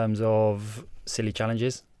goals in terms of silly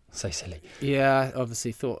challenges? Say silly. Yeah, I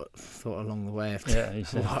obviously thought along the way of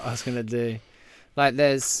what I was going to do. Like,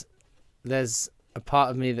 there's a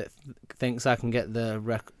part of me that thinks I can get the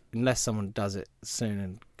record, unless someone does it soon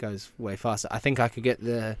and goes way faster. I think I could get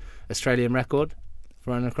the Australian record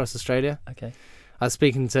for running across Australia. Okay. I was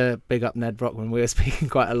speaking to Big Up Ned Brockman. We were speaking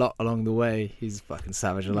quite a lot along the way. He's fucking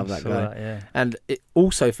savage. I love that guy. That, yeah. And it,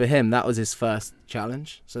 also for him, that was his first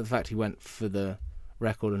challenge. So the fact he went for the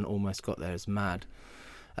record and almost got there is mad.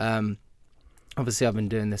 Obviously, I've been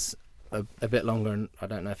doing this a bit longer, and I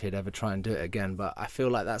don't know if he'd ever try and do it again, but I feel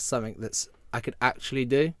like that's something that's I could actually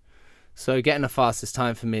do. So getting the fastest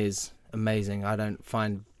time for me is amazing. I don't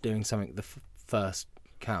find doing something the first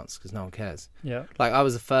counts, because no one cares. Yeah. Like, I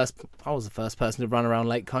was the first person to run around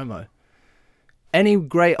Lake Como. any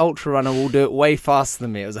great ultra runner will do it way faster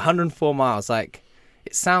than me. It was 104 miles. Like,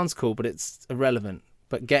 it sounds cool, but it's irrelevant.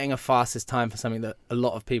 But getting a fastest time for something that a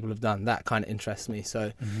lot of people have done, that kind of interests me.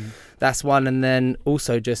 So that's one. And then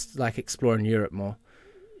also just like exploring Europe more.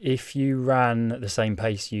 If you ran at the same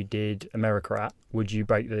pace you did America at, would you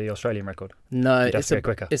break the Australian record? No, You'd have to go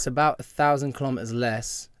quicker. It's about 1,000 kilometers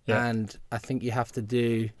less. Yeah. And I think you have to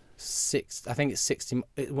do it's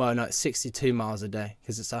 62 miles a day,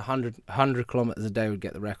 because it's 100 kilometers a day would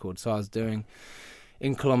get the record. So I was doing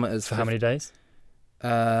in kilometers. For how many days?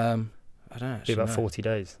 I don't actually Be about know. 40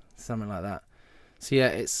 days. Something like that. So yeah,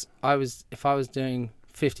 if I was doing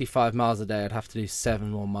 55 miles a day, I'd have to do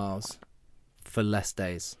 7 more miles for less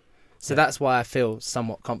days. So that's why I feel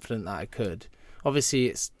somewhat confident that I could. Obviously,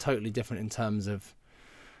 it's totally different in terms of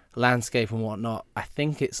landscape and whatnot. I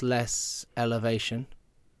think it's less elevation.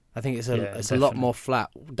 I think it's a lot more flat.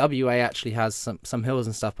 WA actually has some hills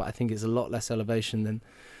and stuff, but I think it's a lot less elevation than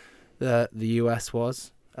the US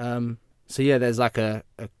was. So yeah, there's like a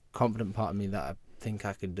confident part of me that I think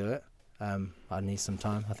I could do it. I need some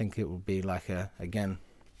time. I think it would be like again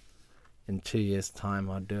in 2 years' time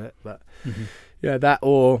I'd do it. But yeah, that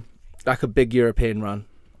or like a big European run.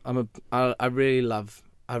 I really love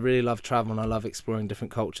travel and I love exploring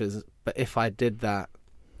different cultures. But if I did that,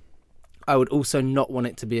 I would also not want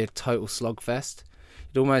it to be a total slogfest.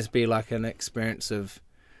 It'd almost be like an experience of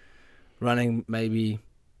running maybe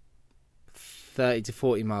 30 to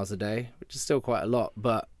 40 miles a day, which is still quite a lot,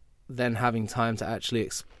 but then having time to actually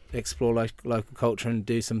explore local culture and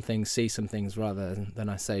do some things, see some things, rather than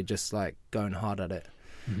I say just like going hard at it.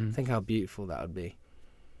 Think how beautiful that would be.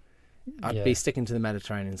 I'd be sticking to the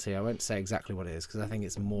Mediterranean Sea. I won't say exactly what it is, because I think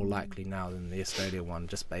it's more likely now than the Australia one,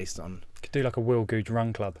 just based on... Could do like a Goodge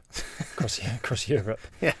run club across Europe.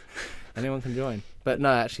 Yeah, anyone can join. But no,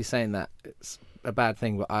 actually saying that, it's a bad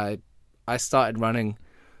thing, but I started running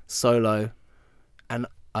solo, and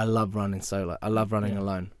I love running solo. I love running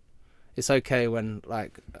alone. It's okay when,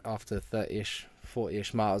 like, after 30-ish,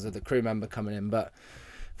 40-ish miles with a crew member coming in, but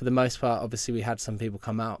for the most part, obviously we had some people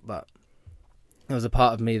come out, but there was a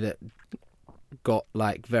part of me that got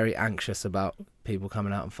like very anxious about people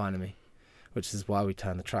coming out and finding me, which is why we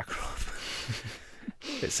turned the tracker off.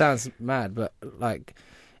 It sounds mad, but like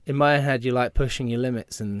in my head, you like pushing your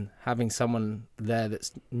limits and having someone there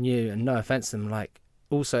that's new, and no offense to them, like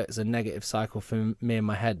also it's a negative cycle for me in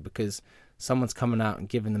my head, because someone's coming out and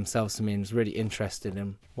giving themselves to me and is really interested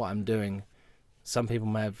in what I'm doing. Some people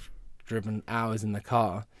may have driven hours in the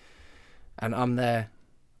car, and I'm there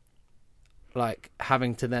like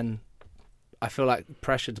having to then, I feel like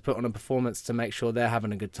pressure to put on a performance to make sure they're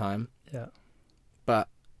having a good time. Yeah. But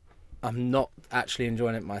I'm not actually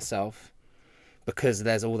enjoying it myself, because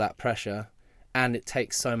there's all that pressure, and it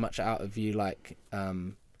takes so much out of you, like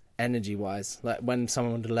energy wise. Like when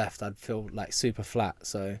someone would have left, I'd feel like super flat.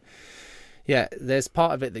 So yeah, there's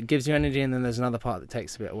part of it that gives you energy, and then there's another part that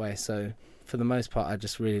takes a bit away. So for the most part, I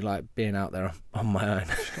just really like being out there on my own.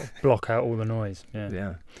 Block out all the noise.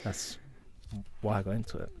 Yeah, that's why I got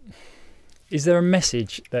into it. Is there a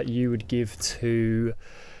message that you would give to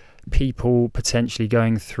people potentially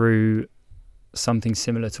going through something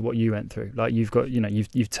similar to what you went through? Like you've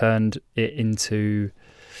turned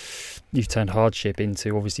hardship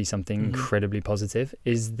into obviously something incredibly positive.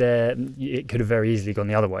 It could have very easily gone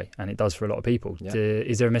the other way, and it does for a lot of people. Yeah.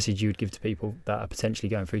 Is there a message you would give to people that are potentially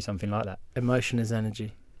going through something like that? Emotion is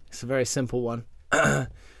energy. It's a very simple one.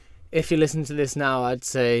 If you listen to this now, I'd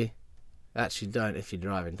say, actually don't, if you're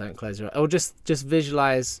driving, don't close your eyes. Or just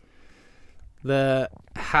visualize the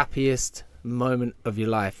happiest moment of your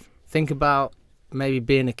life. Think about maybe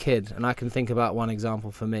being a kid, and I can think about one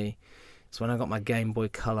example for me. It's when I got my Game Boy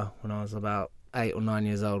Color when I was about 8 or 9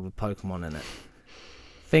 years old with Pokemon in it.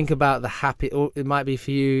 Think about or it might be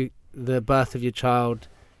for you, the birth of your child,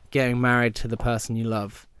 getting married to the person you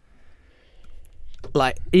love.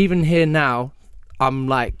 Like, even here now, I'm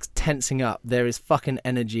like tensing up. There is fucking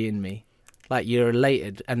energy in me. Like, you're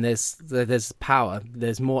elated, and there's power.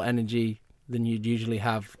 There's more energy than you'd usually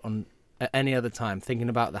have at any other time, thinking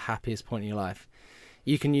about the happiest point in your life.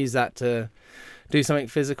 You can use that to do something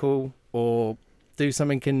physical, or do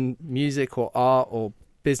something in music or art or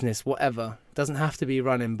business, whatever. It doesn't have to be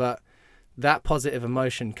running, but that positive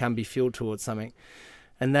emotion can be fueled towards something.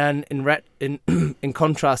 And then in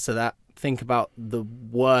contrast to that, think about the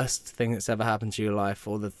worst thing that's ever happened to your life,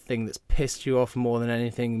 or the thing that's pissed you off more than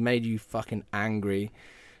anything, made you fucking angry.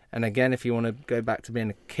 And again, if you want to go back to being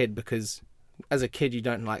a kid, because as a kid you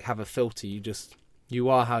don't like have a filter, you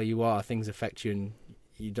are how you are. Things affect you, and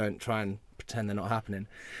you don't try and pretend they're not happening.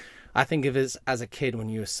 I think of it as a kid, when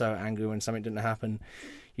you were so angry when something didn't happen,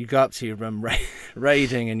 you'd go up to your room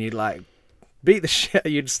raging, and you'd like beat the shit.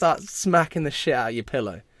 You'd start smacking the shit out of your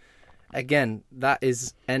pillow. Again, that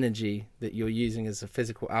is energy that you're using as a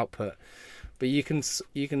physical output, but you can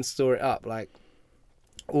store it up. Like,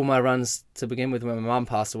 all my runs to begin with when my mum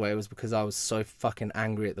passed away was because I was so fucking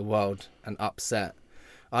angry at the world and upset.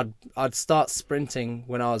 I'd start sprinting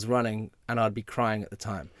when I was running, and I'd be crying at the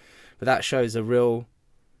time. But that shows a real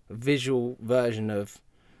visual version of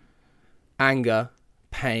anger,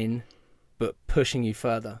 pain, but pushing you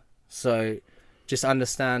further. So just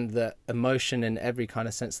understand that emotion in every kind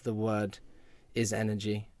of sense of the word is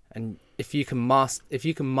energy. And if you can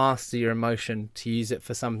master your emotion to use it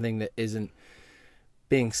for something that isn't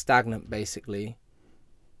being stagnant, basically,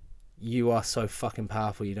 you are so fucking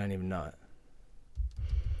powerful you don't even know it.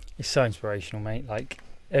 It's so inspirational, mate. Like,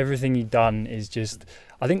 everything you've done is just...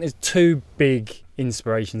 I think there's two big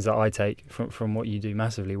inspirations that I take from what you do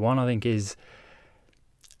massively. One, I think, is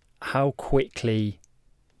how quickly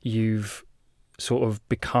you've sort of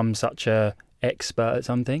become such a expert at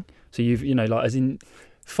something. So you've, like, as in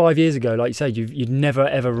 5 years ago, like you said, you'd never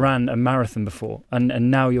ever ran a marathon before,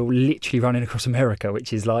 and now you're literally running across America,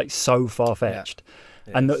 which is like so far-fetched.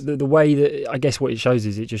 Yeah. And the way that, I guess what it shows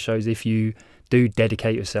is, it just shows if you do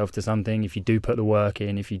dedicate yourself to something, if you do put the work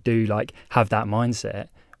in, if you do like have that mindset,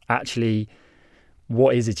 actually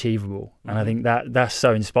what is achievable. And I think that's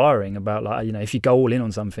so inspiring about, like, if you go all in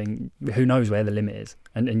on something, who knows where the limit is,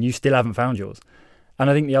 and you still haven't found yours. And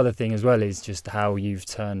I think the other thing as well is just how you've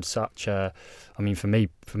turned such a, I mean, for me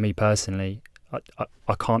personally,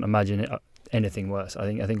 I can't imagine anything worse.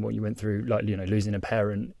 I think what you went through, like, losing a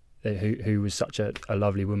parent who was such a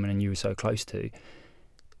lovely woman and you were so close to,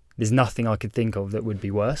 there's nothing I could think of that would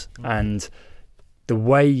be worse. And the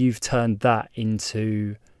way you've turned that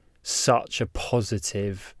into such a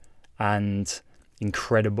positive and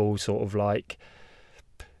incredible sort of like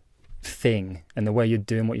thing, and the way you're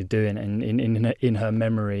doing what you're doing, and in her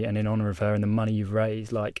memory and in honor of her, and the money you've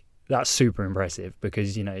raised, like, that's super impressive,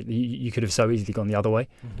 because you could have so easily gone the other way.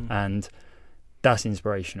 And that's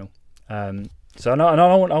inspirational. So I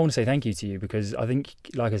want to say thank you to you, because I think,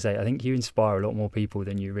 like I say, I think you inspire a lot more people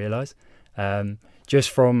than you realise.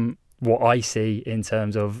 Just from what I see in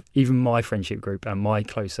terms of even my friendship group and my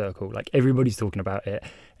close circle, like, everybody's talking about it.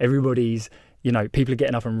 Everybody's, people are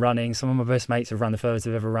getting up and running. Some of my best mates have run the furthest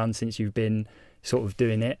they've ever run since you've been sort of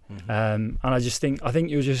doing it. And I think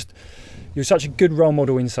you're such a good role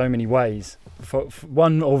model in so many ways. For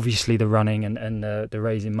one, obviously the running and the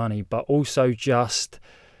raising money, but also just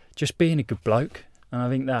being a good bloke. And I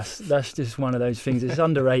think that's just one of those things. It's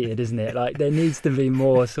underrated, isn't it? Like, there needs to be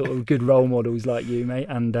more sort of good role models like you, mate.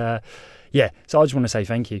 And so I just want to say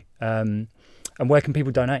thank you. And where can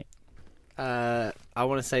people donate? I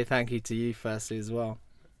want to say thank you to you firstly as well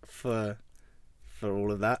for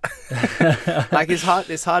all of that. Like,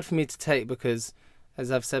 it's hard for me to take, because, as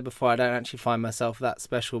I've said before, I don't actually find myself that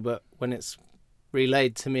special. But when it's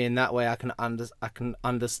relayed to me in that way, I can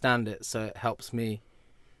understand it. So it helps me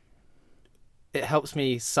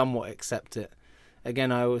somewhat accept it.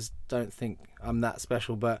 Again, I always don't think I'm that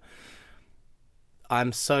special, but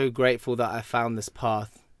I'm so grateful that I found this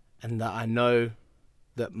path, and that I know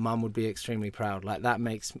that Mum would be extremely proud. Like, that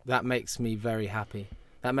makes me very happy.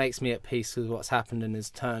 That makes me at peace with what's happened, and has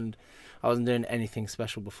turned, I wasn't doing anything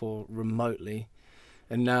special before remotely,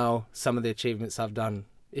 and now some of the achievements I've done,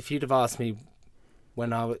 if you'd have asked me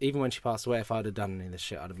even when she passed away, if I'd have done any of this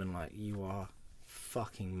shit, I'd have been like, you are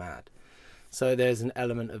fucking mad. So there's an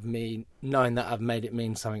element of me knowing that I've made it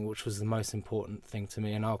mean something, which was the most important thing to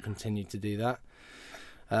me, and I'll continue to do that.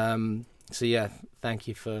 So yeah, thank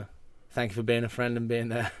you for being a friend and being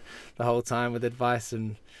there the whole time with advice,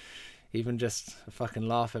 and even just a fucking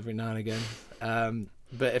laugh every now and again.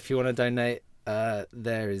 But if you want to donate,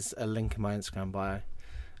 there is a link in my Instagram bio.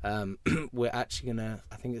 We're actually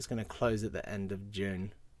I think it's gonna close at the end of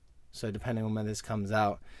June. So depending on when this comes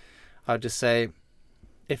out, I'll just say,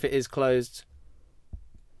 if it is closed,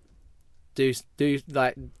 do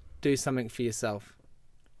something for yourself.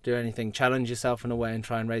 Do anything. Challenge yourself in a way and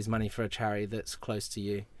try and raise money for a charity that's close to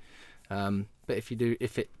you. But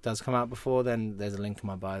if it does come out before, then there's a link in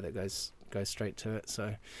my bio that goes straight to it.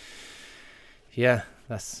 So yeah,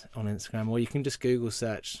 that's on Instagram, or you can just Google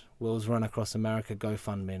search Will's Run Across America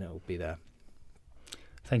GoFundMe and it'll be there.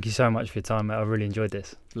 Thank you so much for your time, mate. I really enjoyed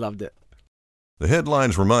this. Loved it. The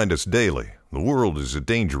headlines remind us daily, the world is a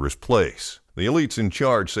dangerous place. The elites in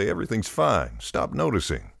charge say everything's fine, stop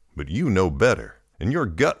noticing. But you know better. And your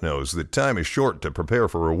gut knows that time is short to prepare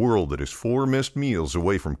for a world that is 4 missed meals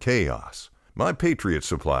away from chaos. My Patriot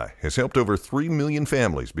Supply has helped over 3 million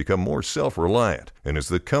families become more self-reliant and is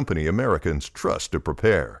the company Americans trust to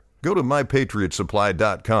prepare. Go to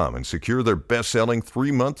MyPatriotSupply.com and secure their best-selling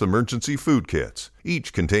 3-month emergency food kits.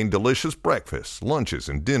 Each contain delicious breakfasts, lunches,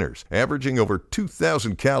 and dinners, averaging over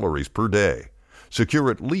 2,000 calories per day.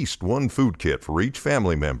 Secure at least one food kit for each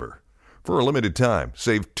family member. For a limited time,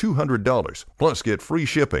 save $200, plus get free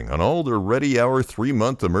shipping on all their Ready Hour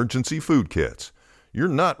 3-month emergency food kits. You're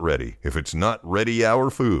not ready if it's not Ready Hour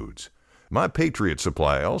Foods. My Patriot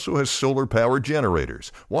Supply also has solar-powered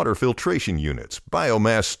generators, water filtration units,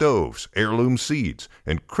 biomass stoves, heirloom seeds,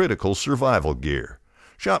 and critical survival gear.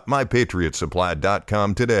 Shop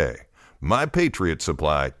MyPatriotSupply.com today.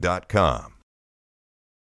 MyPatriotSupply.com.